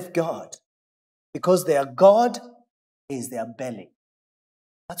men of God, because their God is their belly.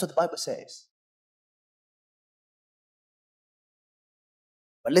 That's what the Bible says.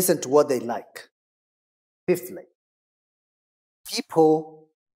 But listen to what they like. Fifthly, people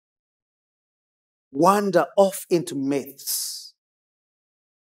wander off into myths.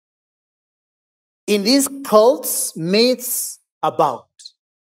 In these cults, myths abound.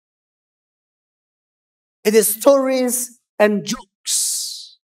 It is stories and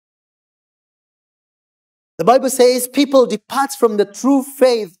jokes. The Bible says people depart from the true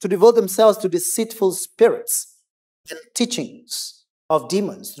faith to devote themselves to deceitful spirits and teachings of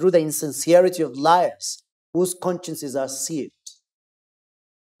demons through the insincerity of liars whose consciences are seared.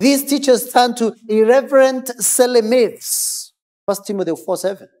 These teachers turn to irreverent, silly myths. 1 Timothy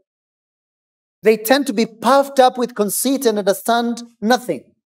 4:7. They tend to be puffed up with conceit and understand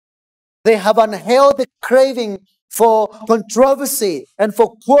nothing. They have unhealthy craving for controversy and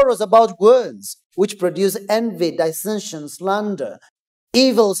for quarrels about words, which produce envy, dissension, slander,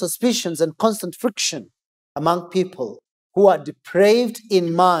 evil suspicions, and constant friction among people who are depraved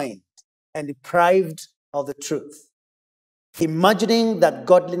in mind and deprived of the truth, imagining that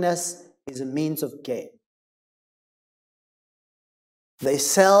godliness is a means of gain. They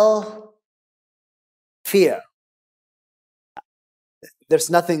sell fear. There's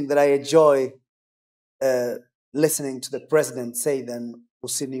nothing that I enjoy listening to the president say than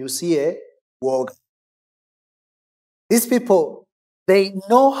usiniusie woga. These people, they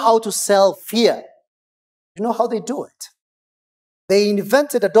know how to sell fear. You know how they do it? They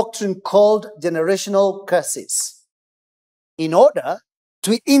invented a doctrine called generational curses in order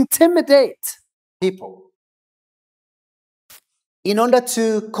to intimidate people, in order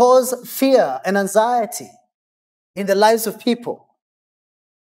to cause fear and anxiety in the lives of people.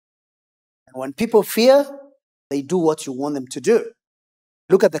 And when people fear, they do what you want them to do.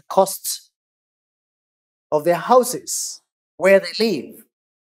 Look at the costs of their houses, where they live,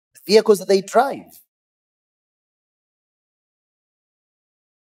 the vehicles that they drive.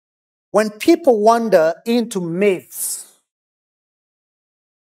 When people wander into myths,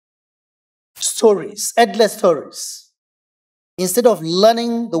 stories, endless stories, instead of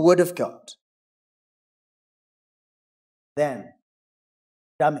learning the Word of God, then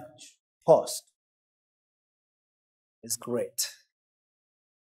damage, cost is great.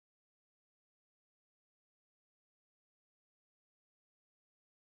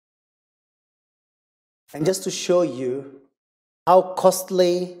 And just to show you how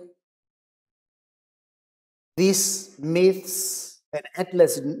costly these myths and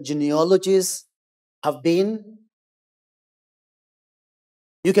endless genealogies have been,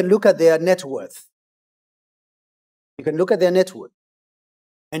 you can look at their net worth. You can look at their net worth,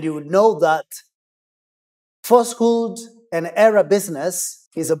 and you would know that falsehood and error business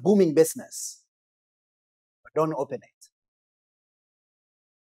is a booming business. But don't open it.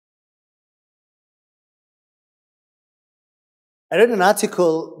 I read an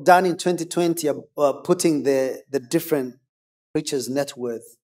article done in 2020 putting the different preachers' net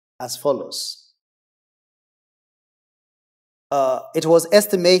worth as follows. It was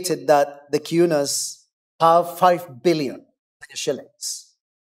estimated that the Kiunas have 5 billion shillings,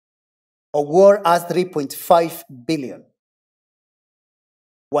 or War has 3.5 billion.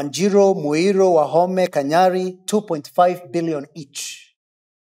 Wanjiro, Muiro, Wahome, Kanyari, 2.5 billion each.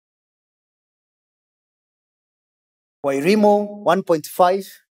 Wairimo, 1.5.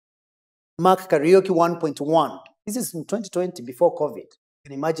 Mark Karaoke, 1.1. This is in 2020, before COVID. You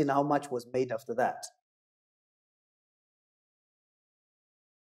can imagine how much was made after that.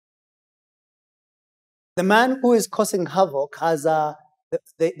 The man who is causing havoc has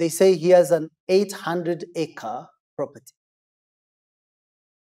they say he has an 800-acre property.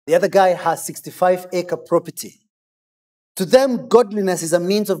 The other guy has 65-acre property. To them, godliness is a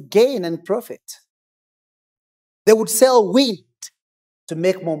means of gain and profit. They would sell wind to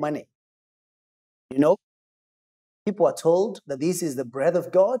make more money. You know, people are told that this is the breath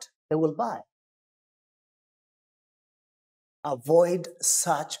of God, they will buy. Avoid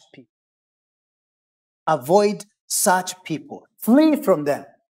such people. Avoid such people. Flee from them.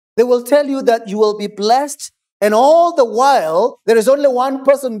 They will tell you that you will be blessed, and all the while, there is only one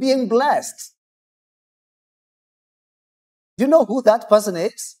person being blessed. You know who that person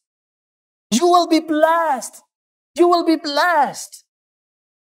is? You will be blessed. You will be blessed.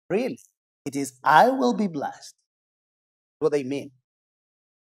 Really? It is, I will be blessed. What they mean.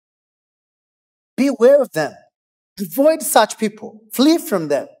 Beware of them. Avoid such people. Flee from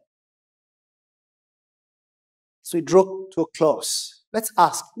them. So we draw to a close. Let's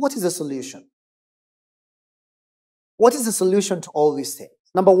ask, what is the solution? What is the solution to all these things?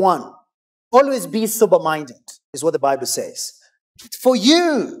 Number one, always be sober-minded, is what the Bible says. For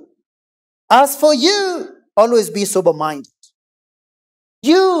you, as for you, always be sober-minded.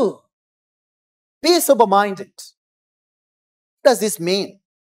 You, be sober-minded. What does this mean?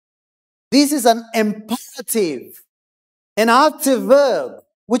 This is an imperative, an active verb,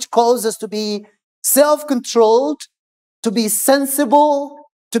 which calls us to be self-controlled, to be sensible,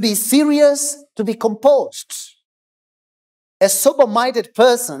 to be serious, to be composed. A sober-minded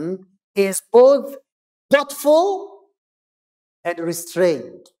person is both thoughtful and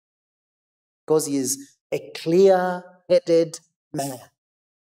restrained because he is a clear-headed man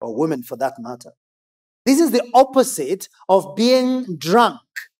or woman for that matter. This is the opposite of being drunk.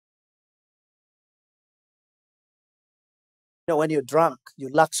 You know, when you're drunk, you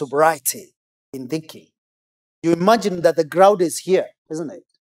lack sobriety in thinking. You imagine that the crowd is here, isn't it?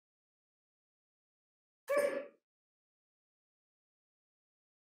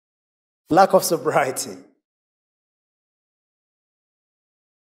 Lack of sobriety.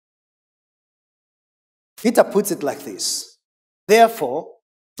 Peter puts it like this. Therefore,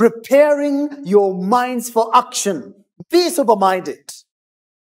 preparing your minds for action, be sober-minded.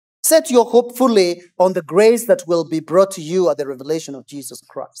 Set your hope fully on the grace that will be brought to you at the revelation of Jesus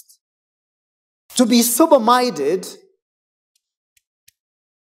Christ. To be sober-minded,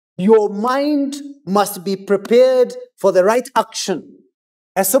 your mind must be prepared for the right action.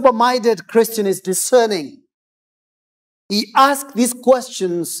 A sober-minded Christian is discerning. He asks these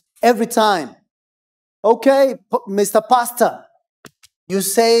questions every time. Okay, Mr. Pastor, you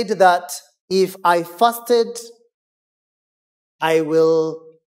said that if I fasted, I will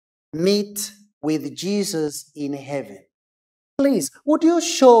meet with Jesus in heaven. Please, would you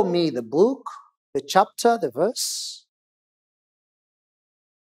show me the book, the chapter, the verse?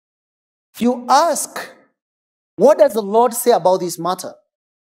 You ask, what does the Lord say about this matter?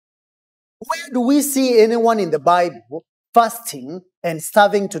 Where do we see anyone in the Bible fasting and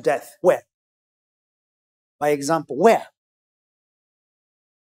starving to death? Where? By example, where?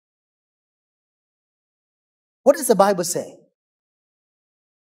 What does the Bible say?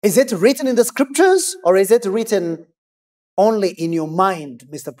 Is it written in the scriptures or is it written only in your mind,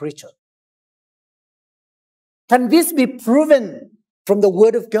 Mr. Preacher? Can this be proven from the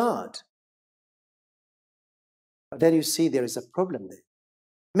Word of God? But then you see there is a problem there.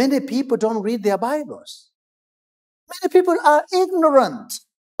 Many people don't read their Bibles. Many people are ignorant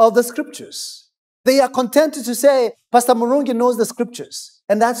of the scriptures. They are contented to say, Pastor Murungi knows the scriptures,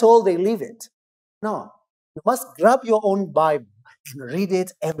 and that's all they leave it. No, you must grab your own Bible and read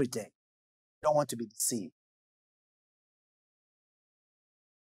it every day. You don't want to be deceived.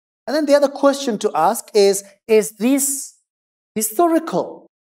 And then the other question to ask is this historical?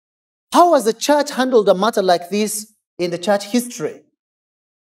 How has the church handled a matter like this in the church history?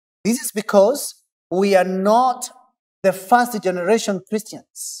 This is because we are not the first generation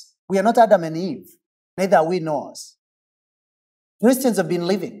Christians. We are not Adam and Eve. Neither are we Noahs. Christians have been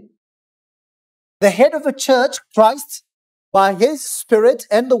living. The head of a church, Christ, by his Spirit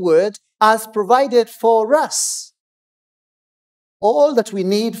and the Word, has provided for us all that we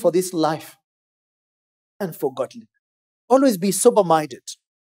need for this life and for godliness. Always be sober-minded.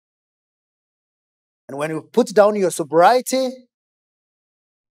 And when you put down your sobriety,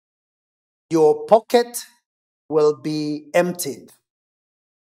 your pocket will be emptied.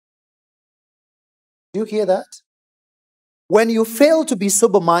 Do you hear that? When you fail to be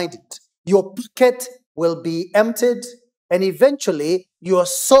sober-minded, your pocket will be emptied and eventually your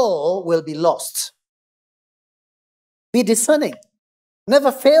soul will be lost. Be discerning.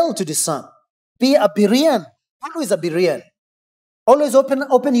 Never fail to discern. Be a Berean. Always a Berean. Always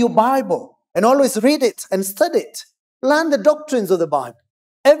open your Bible and always read it and study it. Learn the doctrines of the Bible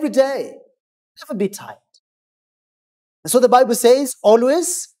every day. Never be tired. And so the Bible says,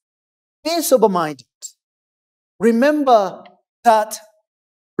 always be sober-minded. Remember that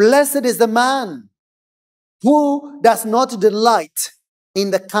blessed is the man who does not delight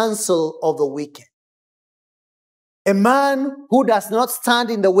in the counsel of the wicked. A man who does not stand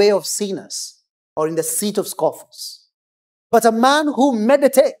in the way of sinners or in the seat of scoffers, but a man who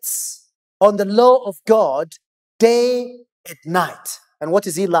meditates on the law of God day and night. And what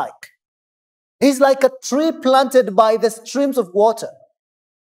is he like? He's like a tree planted by the streams of water.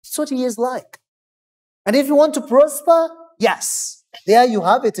 That's what he is like. And if you want to prosper, yes, there you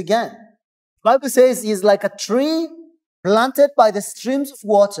have it again. The Bible says he's like a tree planted by the streams of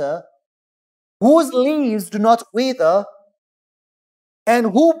water whose leaves do not wither,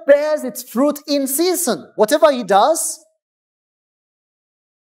 and who bears its fruit in season. Whatever he does,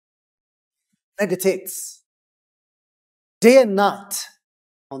 meditates day and night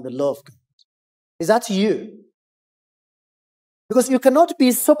on the law of God. Is that you? Because you cannot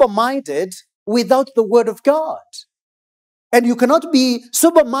be sober-minded without the word of God. And you cannot be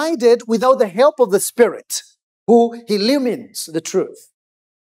sober-minded without the help of the Spirit, who illumines the truth.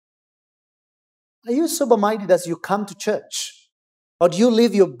 Are you sober-minded as you come to church? Or do you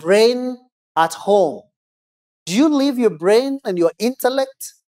leave your brain at home? Do you leave your brain and your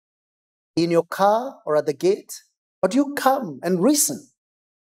intellect in your car or at the gate? Or do you come and reason?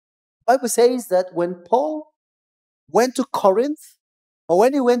 The Bible says that when Paul went to Corinth, or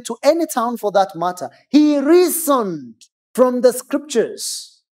when he went to any town for that matter, he reasoned from the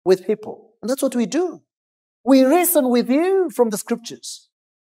scriptures with people. And that's what we do. We reason with you from the scriptures.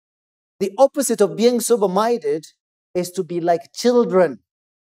 The opposite of being sober-minded is to be like children,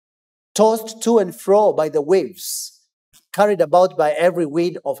 tossed to and fro by the waves, carried about by every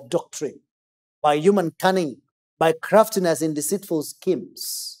wind of doctrine, by human cunning, by craftiness in deceitful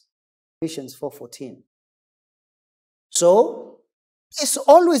schemes. Ephesians 4:14. So, please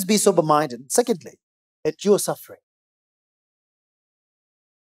always be sober-minded. Secondly, endure suffering.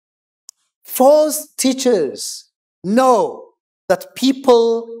 False teachers know that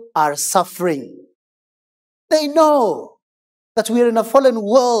people are suffering. They know that we are in a fallen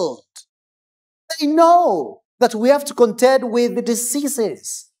world. They know that we have to contend with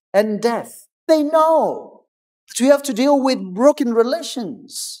diseases and death. They know that we have to deal with broken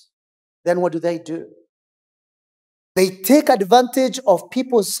relations. Then what do? They take advantage of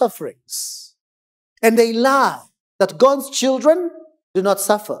people's sufferings. And they lie that God's children do not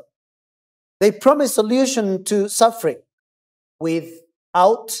suffer. They promise solution to suffering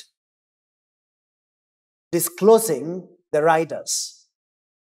without disclosing the riders.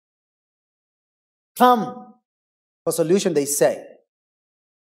 Come for solution, they say.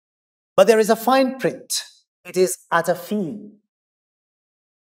 But there is a fine print. It is at a fee.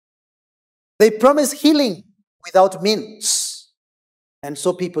 They promise healing without means, and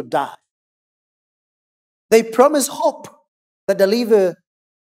so people die. They promise hope that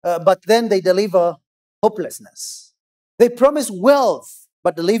but then they deliver hopelessness. They promise wealth,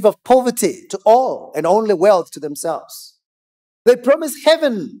 but deliver poverty to all and only wealth to themselves. They promise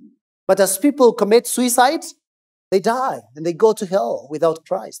heaven, but as people commit suicide, they die and they go to hell without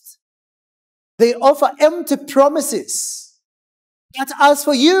Christ. They offer empty promises. But as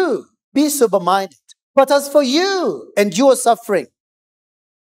for you, be sober-minded. But as for you, endure suffering.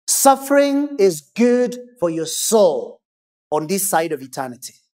 Suffering is good for your soul on this side of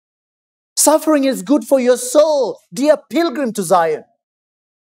eternity. Suffering is good for your soul, dear pilgrim to Zion.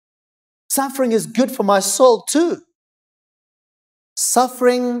 Suffering is good for my soul too.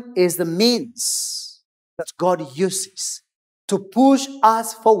 Suffering is the means that God uses to push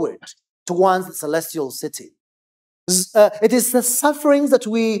us forward towards the celestial city. It is the sufferings that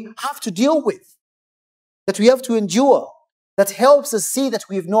we have to deal with, that we have to endure, that helps us see that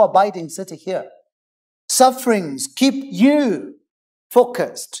we have no abiding city here. Sufferings keep you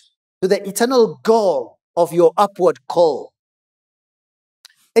focused to the eternal goal of your upward call.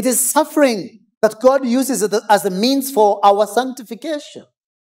 It is suffering that God uses as a means for our sanctification.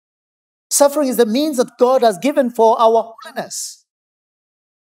 Suffering is the means that God has given for our holiness.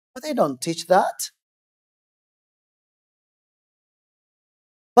 But they don't teach that.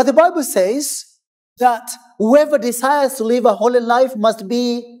 But the Bible says that whoever desires to live a holy life must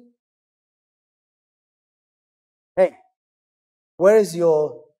be... Hey, where is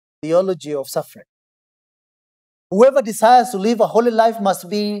your theology of suffering? Whoever desires to live a holy life must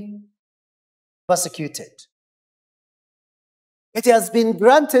be persecuted. It has been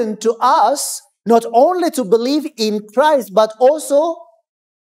granted to us not only to believe in Christ, but also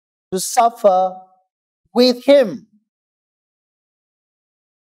to suffer with Him.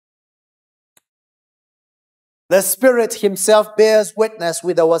 The Spirit Himself bears witness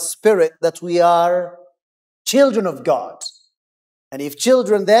with our spirit that we are children of God. And if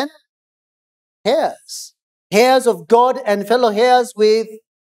children, then heirs. Heirs of God and fellow heirs with,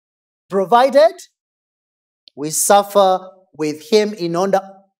 provided we suffer with Him in order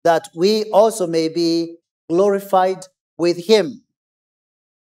that we also may be glorified with Him.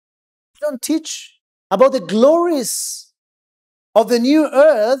 We don't teach about the glories of the new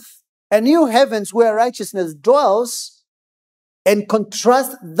earth and new heavens where righteousness dwells, and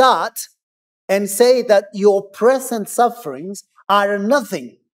contrast that and say that your present sufferings are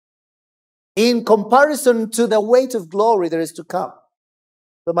nothing in comparison to the weight of glory there is to come.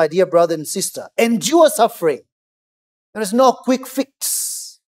 So my dear brother and sister, endure suffering. There is no quick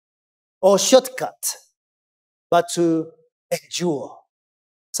fix or shortcut, but to endure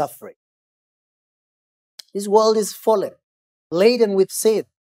suffering. This world is fallen, laden with sin.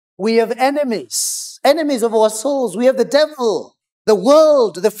 We have enemies of our souls. We have the devil, the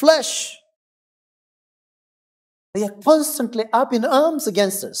world, the flesh. They are constantly up in arms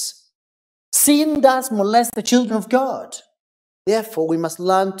against us. Sin does molest the children of God. Therefore, we must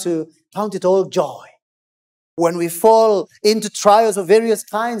learn to count it all joy when we fall into trials of various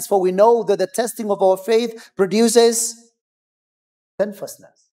kinds, for we know that the testing of our faith produces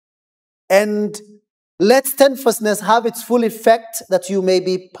steadfastness. And let steadfastness have its full effect, that you may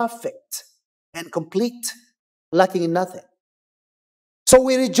be perfect and complete, lacking in nothing. So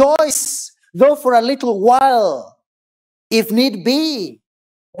we rejoice, though for a little while, if need be,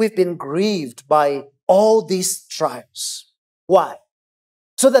 we've been grieved by all these trials. Why?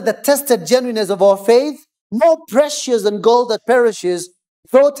 So that the tested genuineness of our faith, more precious than gold that perishes,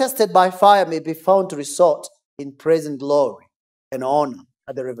 though tested by fire, may be found to result in praise and glory and honor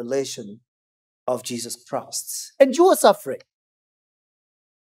at the revelation of Jesus Christ. Endure suffering.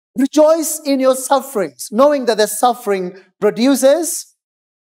 Rejoice in your sufferings, knowing that the suffering produces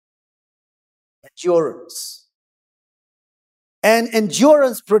endurance. And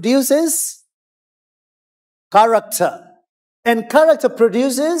endurance produces character. And character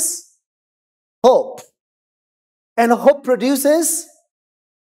produces hope. And hope produces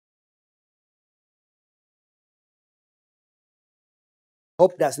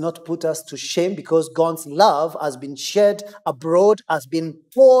hope does not put us to shame, because God's love has been shed abroad, has been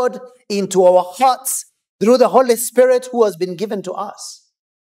poured into our hearts through the Holy Spirit who has been given to us.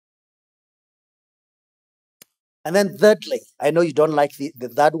 And then thirdly, I know you don't like the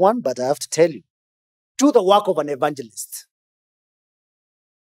third one, but I have to tell you, do the work of an evangelist.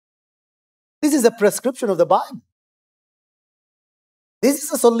 This is a prescription of the Bible. This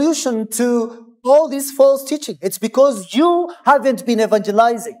is a solution to all this false teaching. It's because you haven't been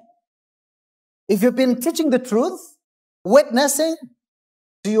evangelizing. If you've been teaching the truth, witnessing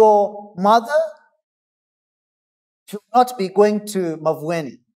to your mother, you will not be going to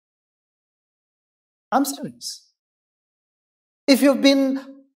Mavueni. I'm serious. If you've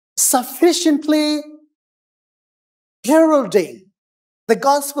been sufficiently heralding the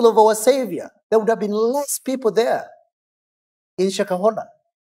gospel of our Savior, there would have been less people there in Shakahola.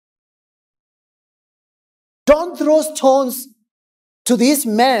 Don't throw stones to these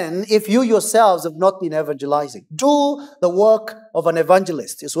men if you yourselves have not been evangelizing. Do the work of an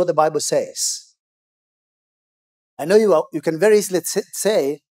evangelist, is what the Bible says. I know you can very easily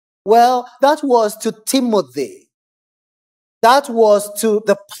say, well, that was to Timothy. That was to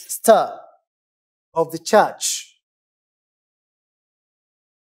the pastor of the church.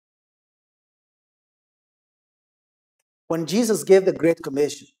 When Jesus gave the Great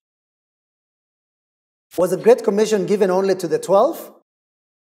Commission, was the Great Commission given only to the 12?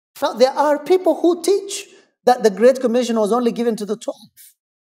 Now, there are people who teach that the Great Commission was only given to the 12.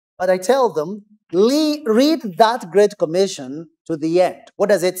 But I tell them, read that Great Commission to the end. What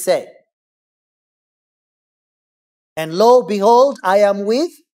does it say? And lo, behold, I am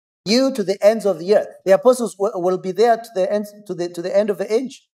with you to the ends of the earth. The apostles will be there to the end of the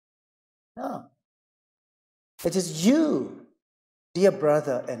age. No. It is you, dear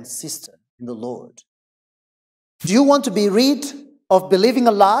brother and sister in the Lord. Do you want to be rid of believing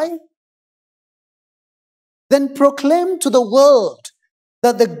a lie? Then proclaim to the world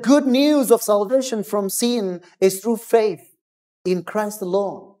that the good news of salvation from sin is through faith in Christ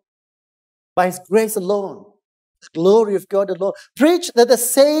alone, by His grace alone, the glory of God alone. Preach that the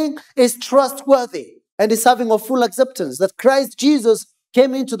saying is trustworthy and is having a full acceptance, that Christ Jesus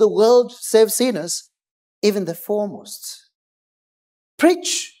came into the world to save sinners, even the foremost.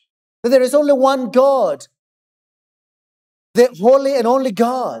 Preach that there is only one God, the holy and only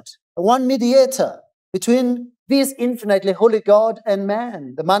God, one mediator between this infinitely holy God and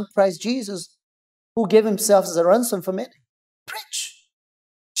man, the man Christ Jesus, who gave Himself as a ransom for many. Preach.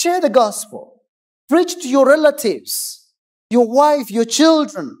 Share the gospel. Preach to your relatives, your wife, your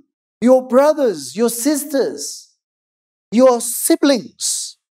children, your brothers, your sisters, your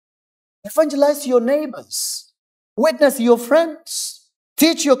siblings. Evangelize to your neighbors. Witness to your friends.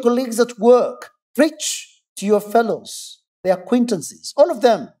 Teach your colleagues at work. Preach to your fellows, their acquaintances, all of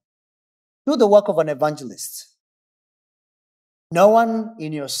them. Do the work of an evangelist. No one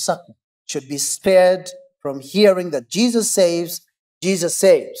in your circle should be spared from hearing that Jesus saves, Jesus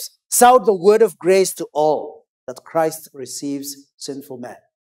saves. Sound the word of grace to all, that Christ receives sinful men.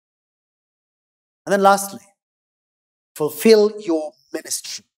 And then lastly, fulfill your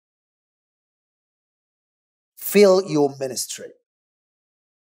ministry. Fulfill your ministry.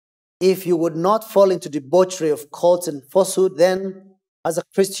 If you would not fall into debauchery of cults and falsehood, then as a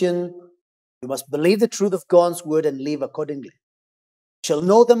Christian, you must believe the truth of God's word and live accordingly. You shall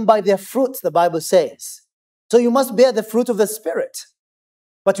know them by their fruits, the Bible says. So you must bear the fruit of the Spirit.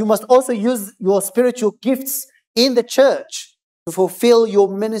 But you must also use your spiritual gifts in the church to fulfill your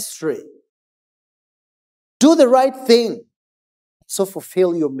ministry. Do the right thing, so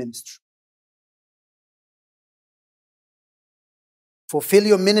fulfill your ministry. Fulfill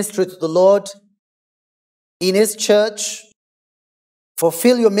your ministry to the Lord in His church.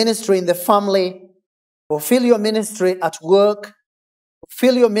 Fulfill your ministry in the family. Fulfill your ministry at work.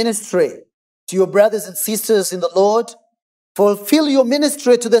 Fulfill your ministry to your brothers and sisters in the Lord. Fulfill your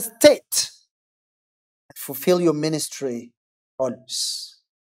ministry to the state. Fulfill your ministry always.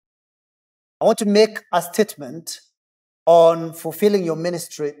 I want to make a statement on fulfilling your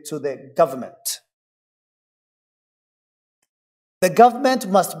ministry to the government. The government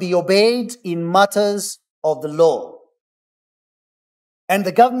must be obeyed in matters of the law. And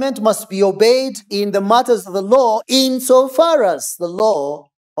the government must be obeyed in the matters of the law insofar as the law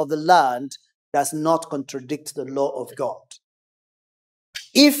of the land does not contradict the law of God.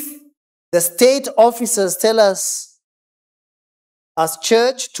 If the state officers tell us as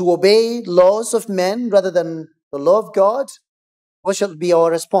church to obey laws of men rather than the law of God, what shall be our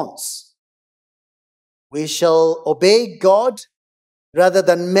response? We shall obey God rather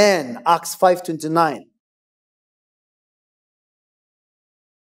than men, Acts 5:29.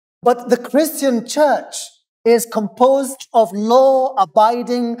 But the Christian church is composed of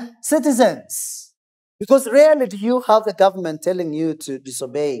law-abiding citizens. Because rarely do you have the government telling you to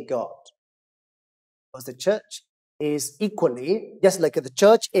disobey God. Because the church is equally, just like the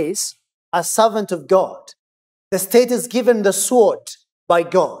church is, a servant of God. The state is given the sword by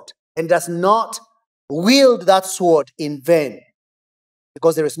God and does not wield that sword in vain.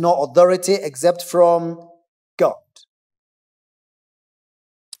 Because there is no authority except from God.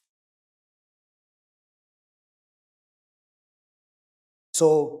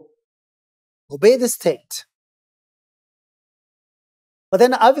 So, obey the state. But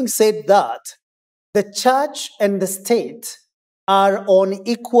then having said that, the church and the state are on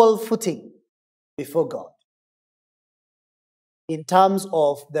equal footing before God in terms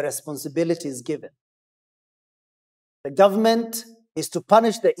of the responsibilities given. The government is to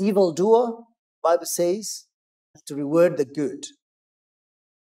punish the evildoer, the Bible says, and to reward the good.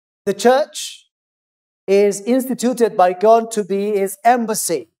 The church is instituted by God to be His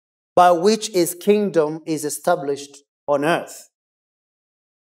embassy by which His kingdom is established on earth.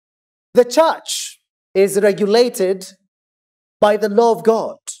 The church is regulated by the law of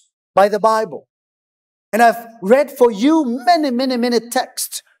God, by the Bible. And I've read for you many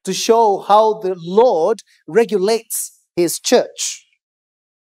texts to show how the Lord regulates His church.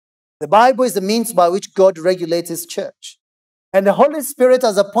 The Bible is the means by which God regulates His church. And the Holy Spirit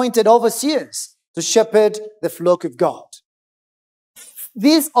has appointed overseers to shepherd the flock of God.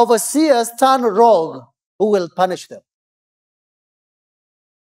 These overseers turn rogue. Who will punish them?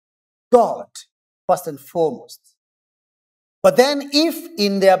 God, first and foremost. But then if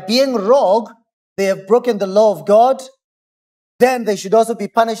in their being rogue, they have broken the law of God, then they should also be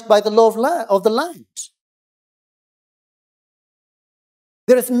punished by the law of the land.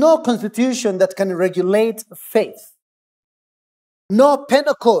 There is no constitution that can regulate faith. No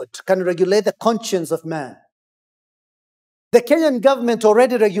penal code can regulate the conscience of man. The Kenyan government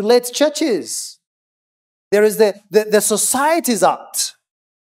already regulates churches. There is the Societies Act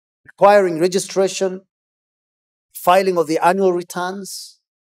requiring registration, filing of the annual returns,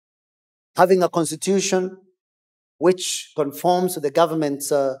 having a constitution which conforms to the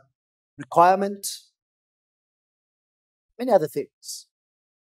government's requirement, many other things.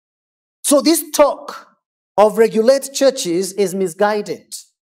 So this talk of regulate churches is misguided,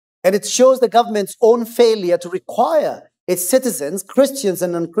 and it shows the government's own failure to require its citizens, Christians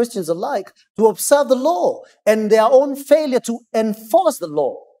and non-Christians alike, to observe the law, and their own failure to enforce the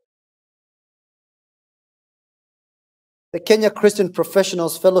law. The Kenya Christian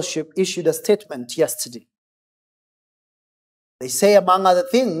Professionals Fellowship issued a statement yesterday. They say, among other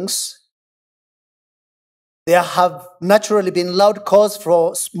things, there have naturally been loud calls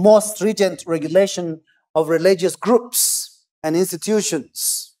for more stringent regulation of religious groups and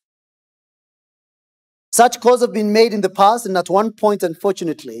institutions. Such calls have been made in the past and at one point,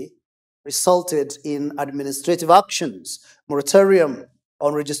 unfortunately, resulted in administrative actions, moratorium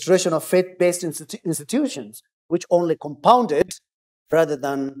on registration of faith-based institutions, which only compounded rather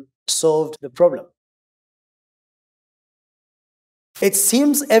than solved the problem. it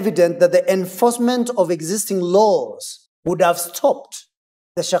seems evident that the enforcement of existing laws would have stopped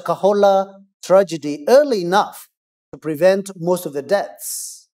the Shakahola tragedy early enough to prevent most of the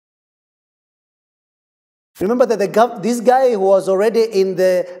deaths. Remember that this guy who was already in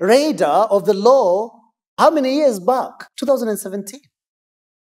the radar of the law, how many years back? 2017.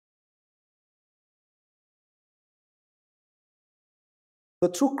 The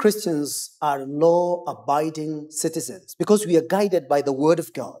true Christians are law-abiding citizens because we are guided by the Word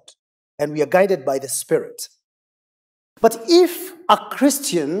of God and we are guided by the Spirit. But if a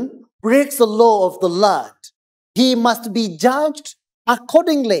Christian breaks the law of the Lord, he must be judged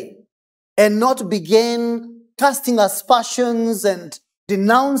accordingly and not begin casting aspersions and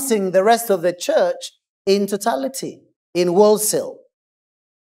denouncing the rest of the church in totality, in wholesale.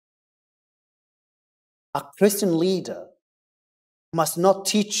 A Christian leader must not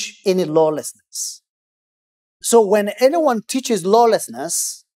teach any lawlessness. So when anyone teaches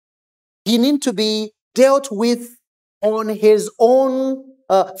lawlessness, he needs to be dealt with on his own,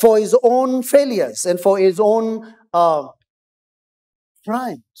 for his own failures and for his own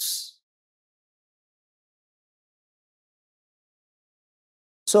crimes.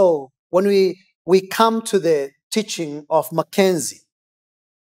 So when we come to the teaching of Mackenzie,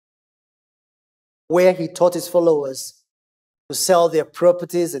 where he taught his followers to sell their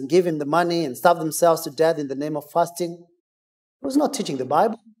properties and give him the money and starve themselves to death in the name of fasting, he was not teaching the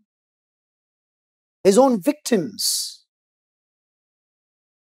Bible. His own victims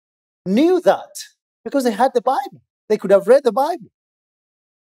knew that because they had the Bible. They could have read the Bible.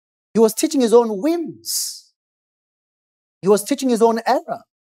 He was teaching his own whims. He was teaching his own error.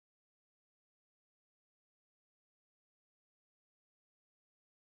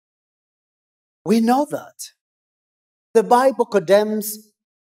 We know that. The Bible condemns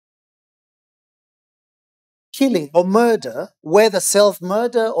killing or murder, whether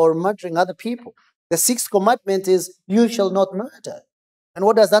self-murder or murdering other people. The sixth commandment is, you shall not murder. And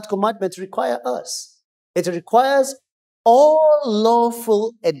what does that commandment require us? It requires all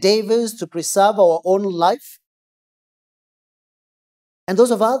lawful endeavors to preserve our own life and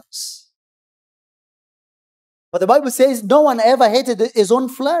those of others. But the Bible says no one ever hated his own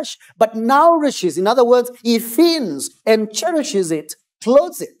flesh, but nourishes. In other words, he feeds and cherishes it,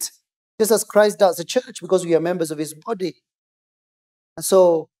 clothes it, just as Christ does the church, because we are members of his body. And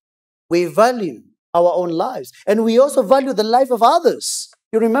so we value our own lives. And we also value the life of others.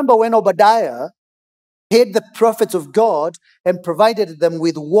 You remember when Obadiah hid the prophets of God and provided them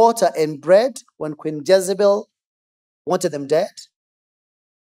with water and bread when Queen Jezebel wanted them dead?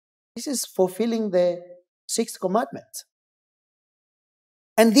 This is fulfilling the sixth commandment.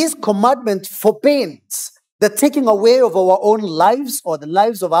 And this commandment forbids the taking away of our own lives or the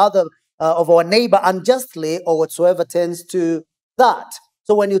lives of our neighbor unjustly or whatsoever tends to that.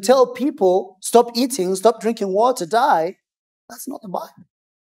 So when you tell people, stop eating, stop drinking water, die, that's not the Bible.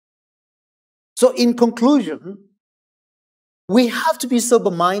 So in conclusion, we have to be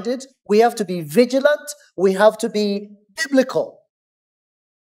sober-minded, we have to be vigilant, we have to be biblical.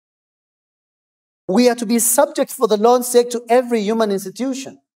 We are to be subject for the Lord's sake to every human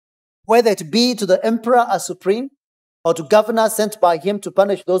institution, whether it be to the emperor as supreme or to governors sent by him to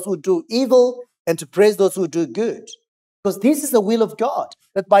punish those who do evil and to praise those who do good. Because this is the will of God,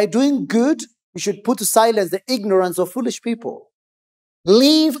 that by doing good, you should put to silence the ignorance of foolish people.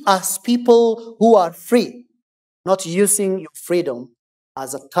 Live as people who are free, not using your freedom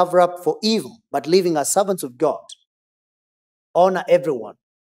as a cover-up for evil, but living as servants of God. Honor everyone.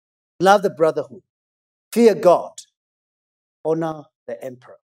 Love the brotherhood. Fear God. Honor the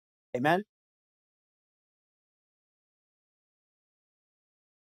emperor. Amen.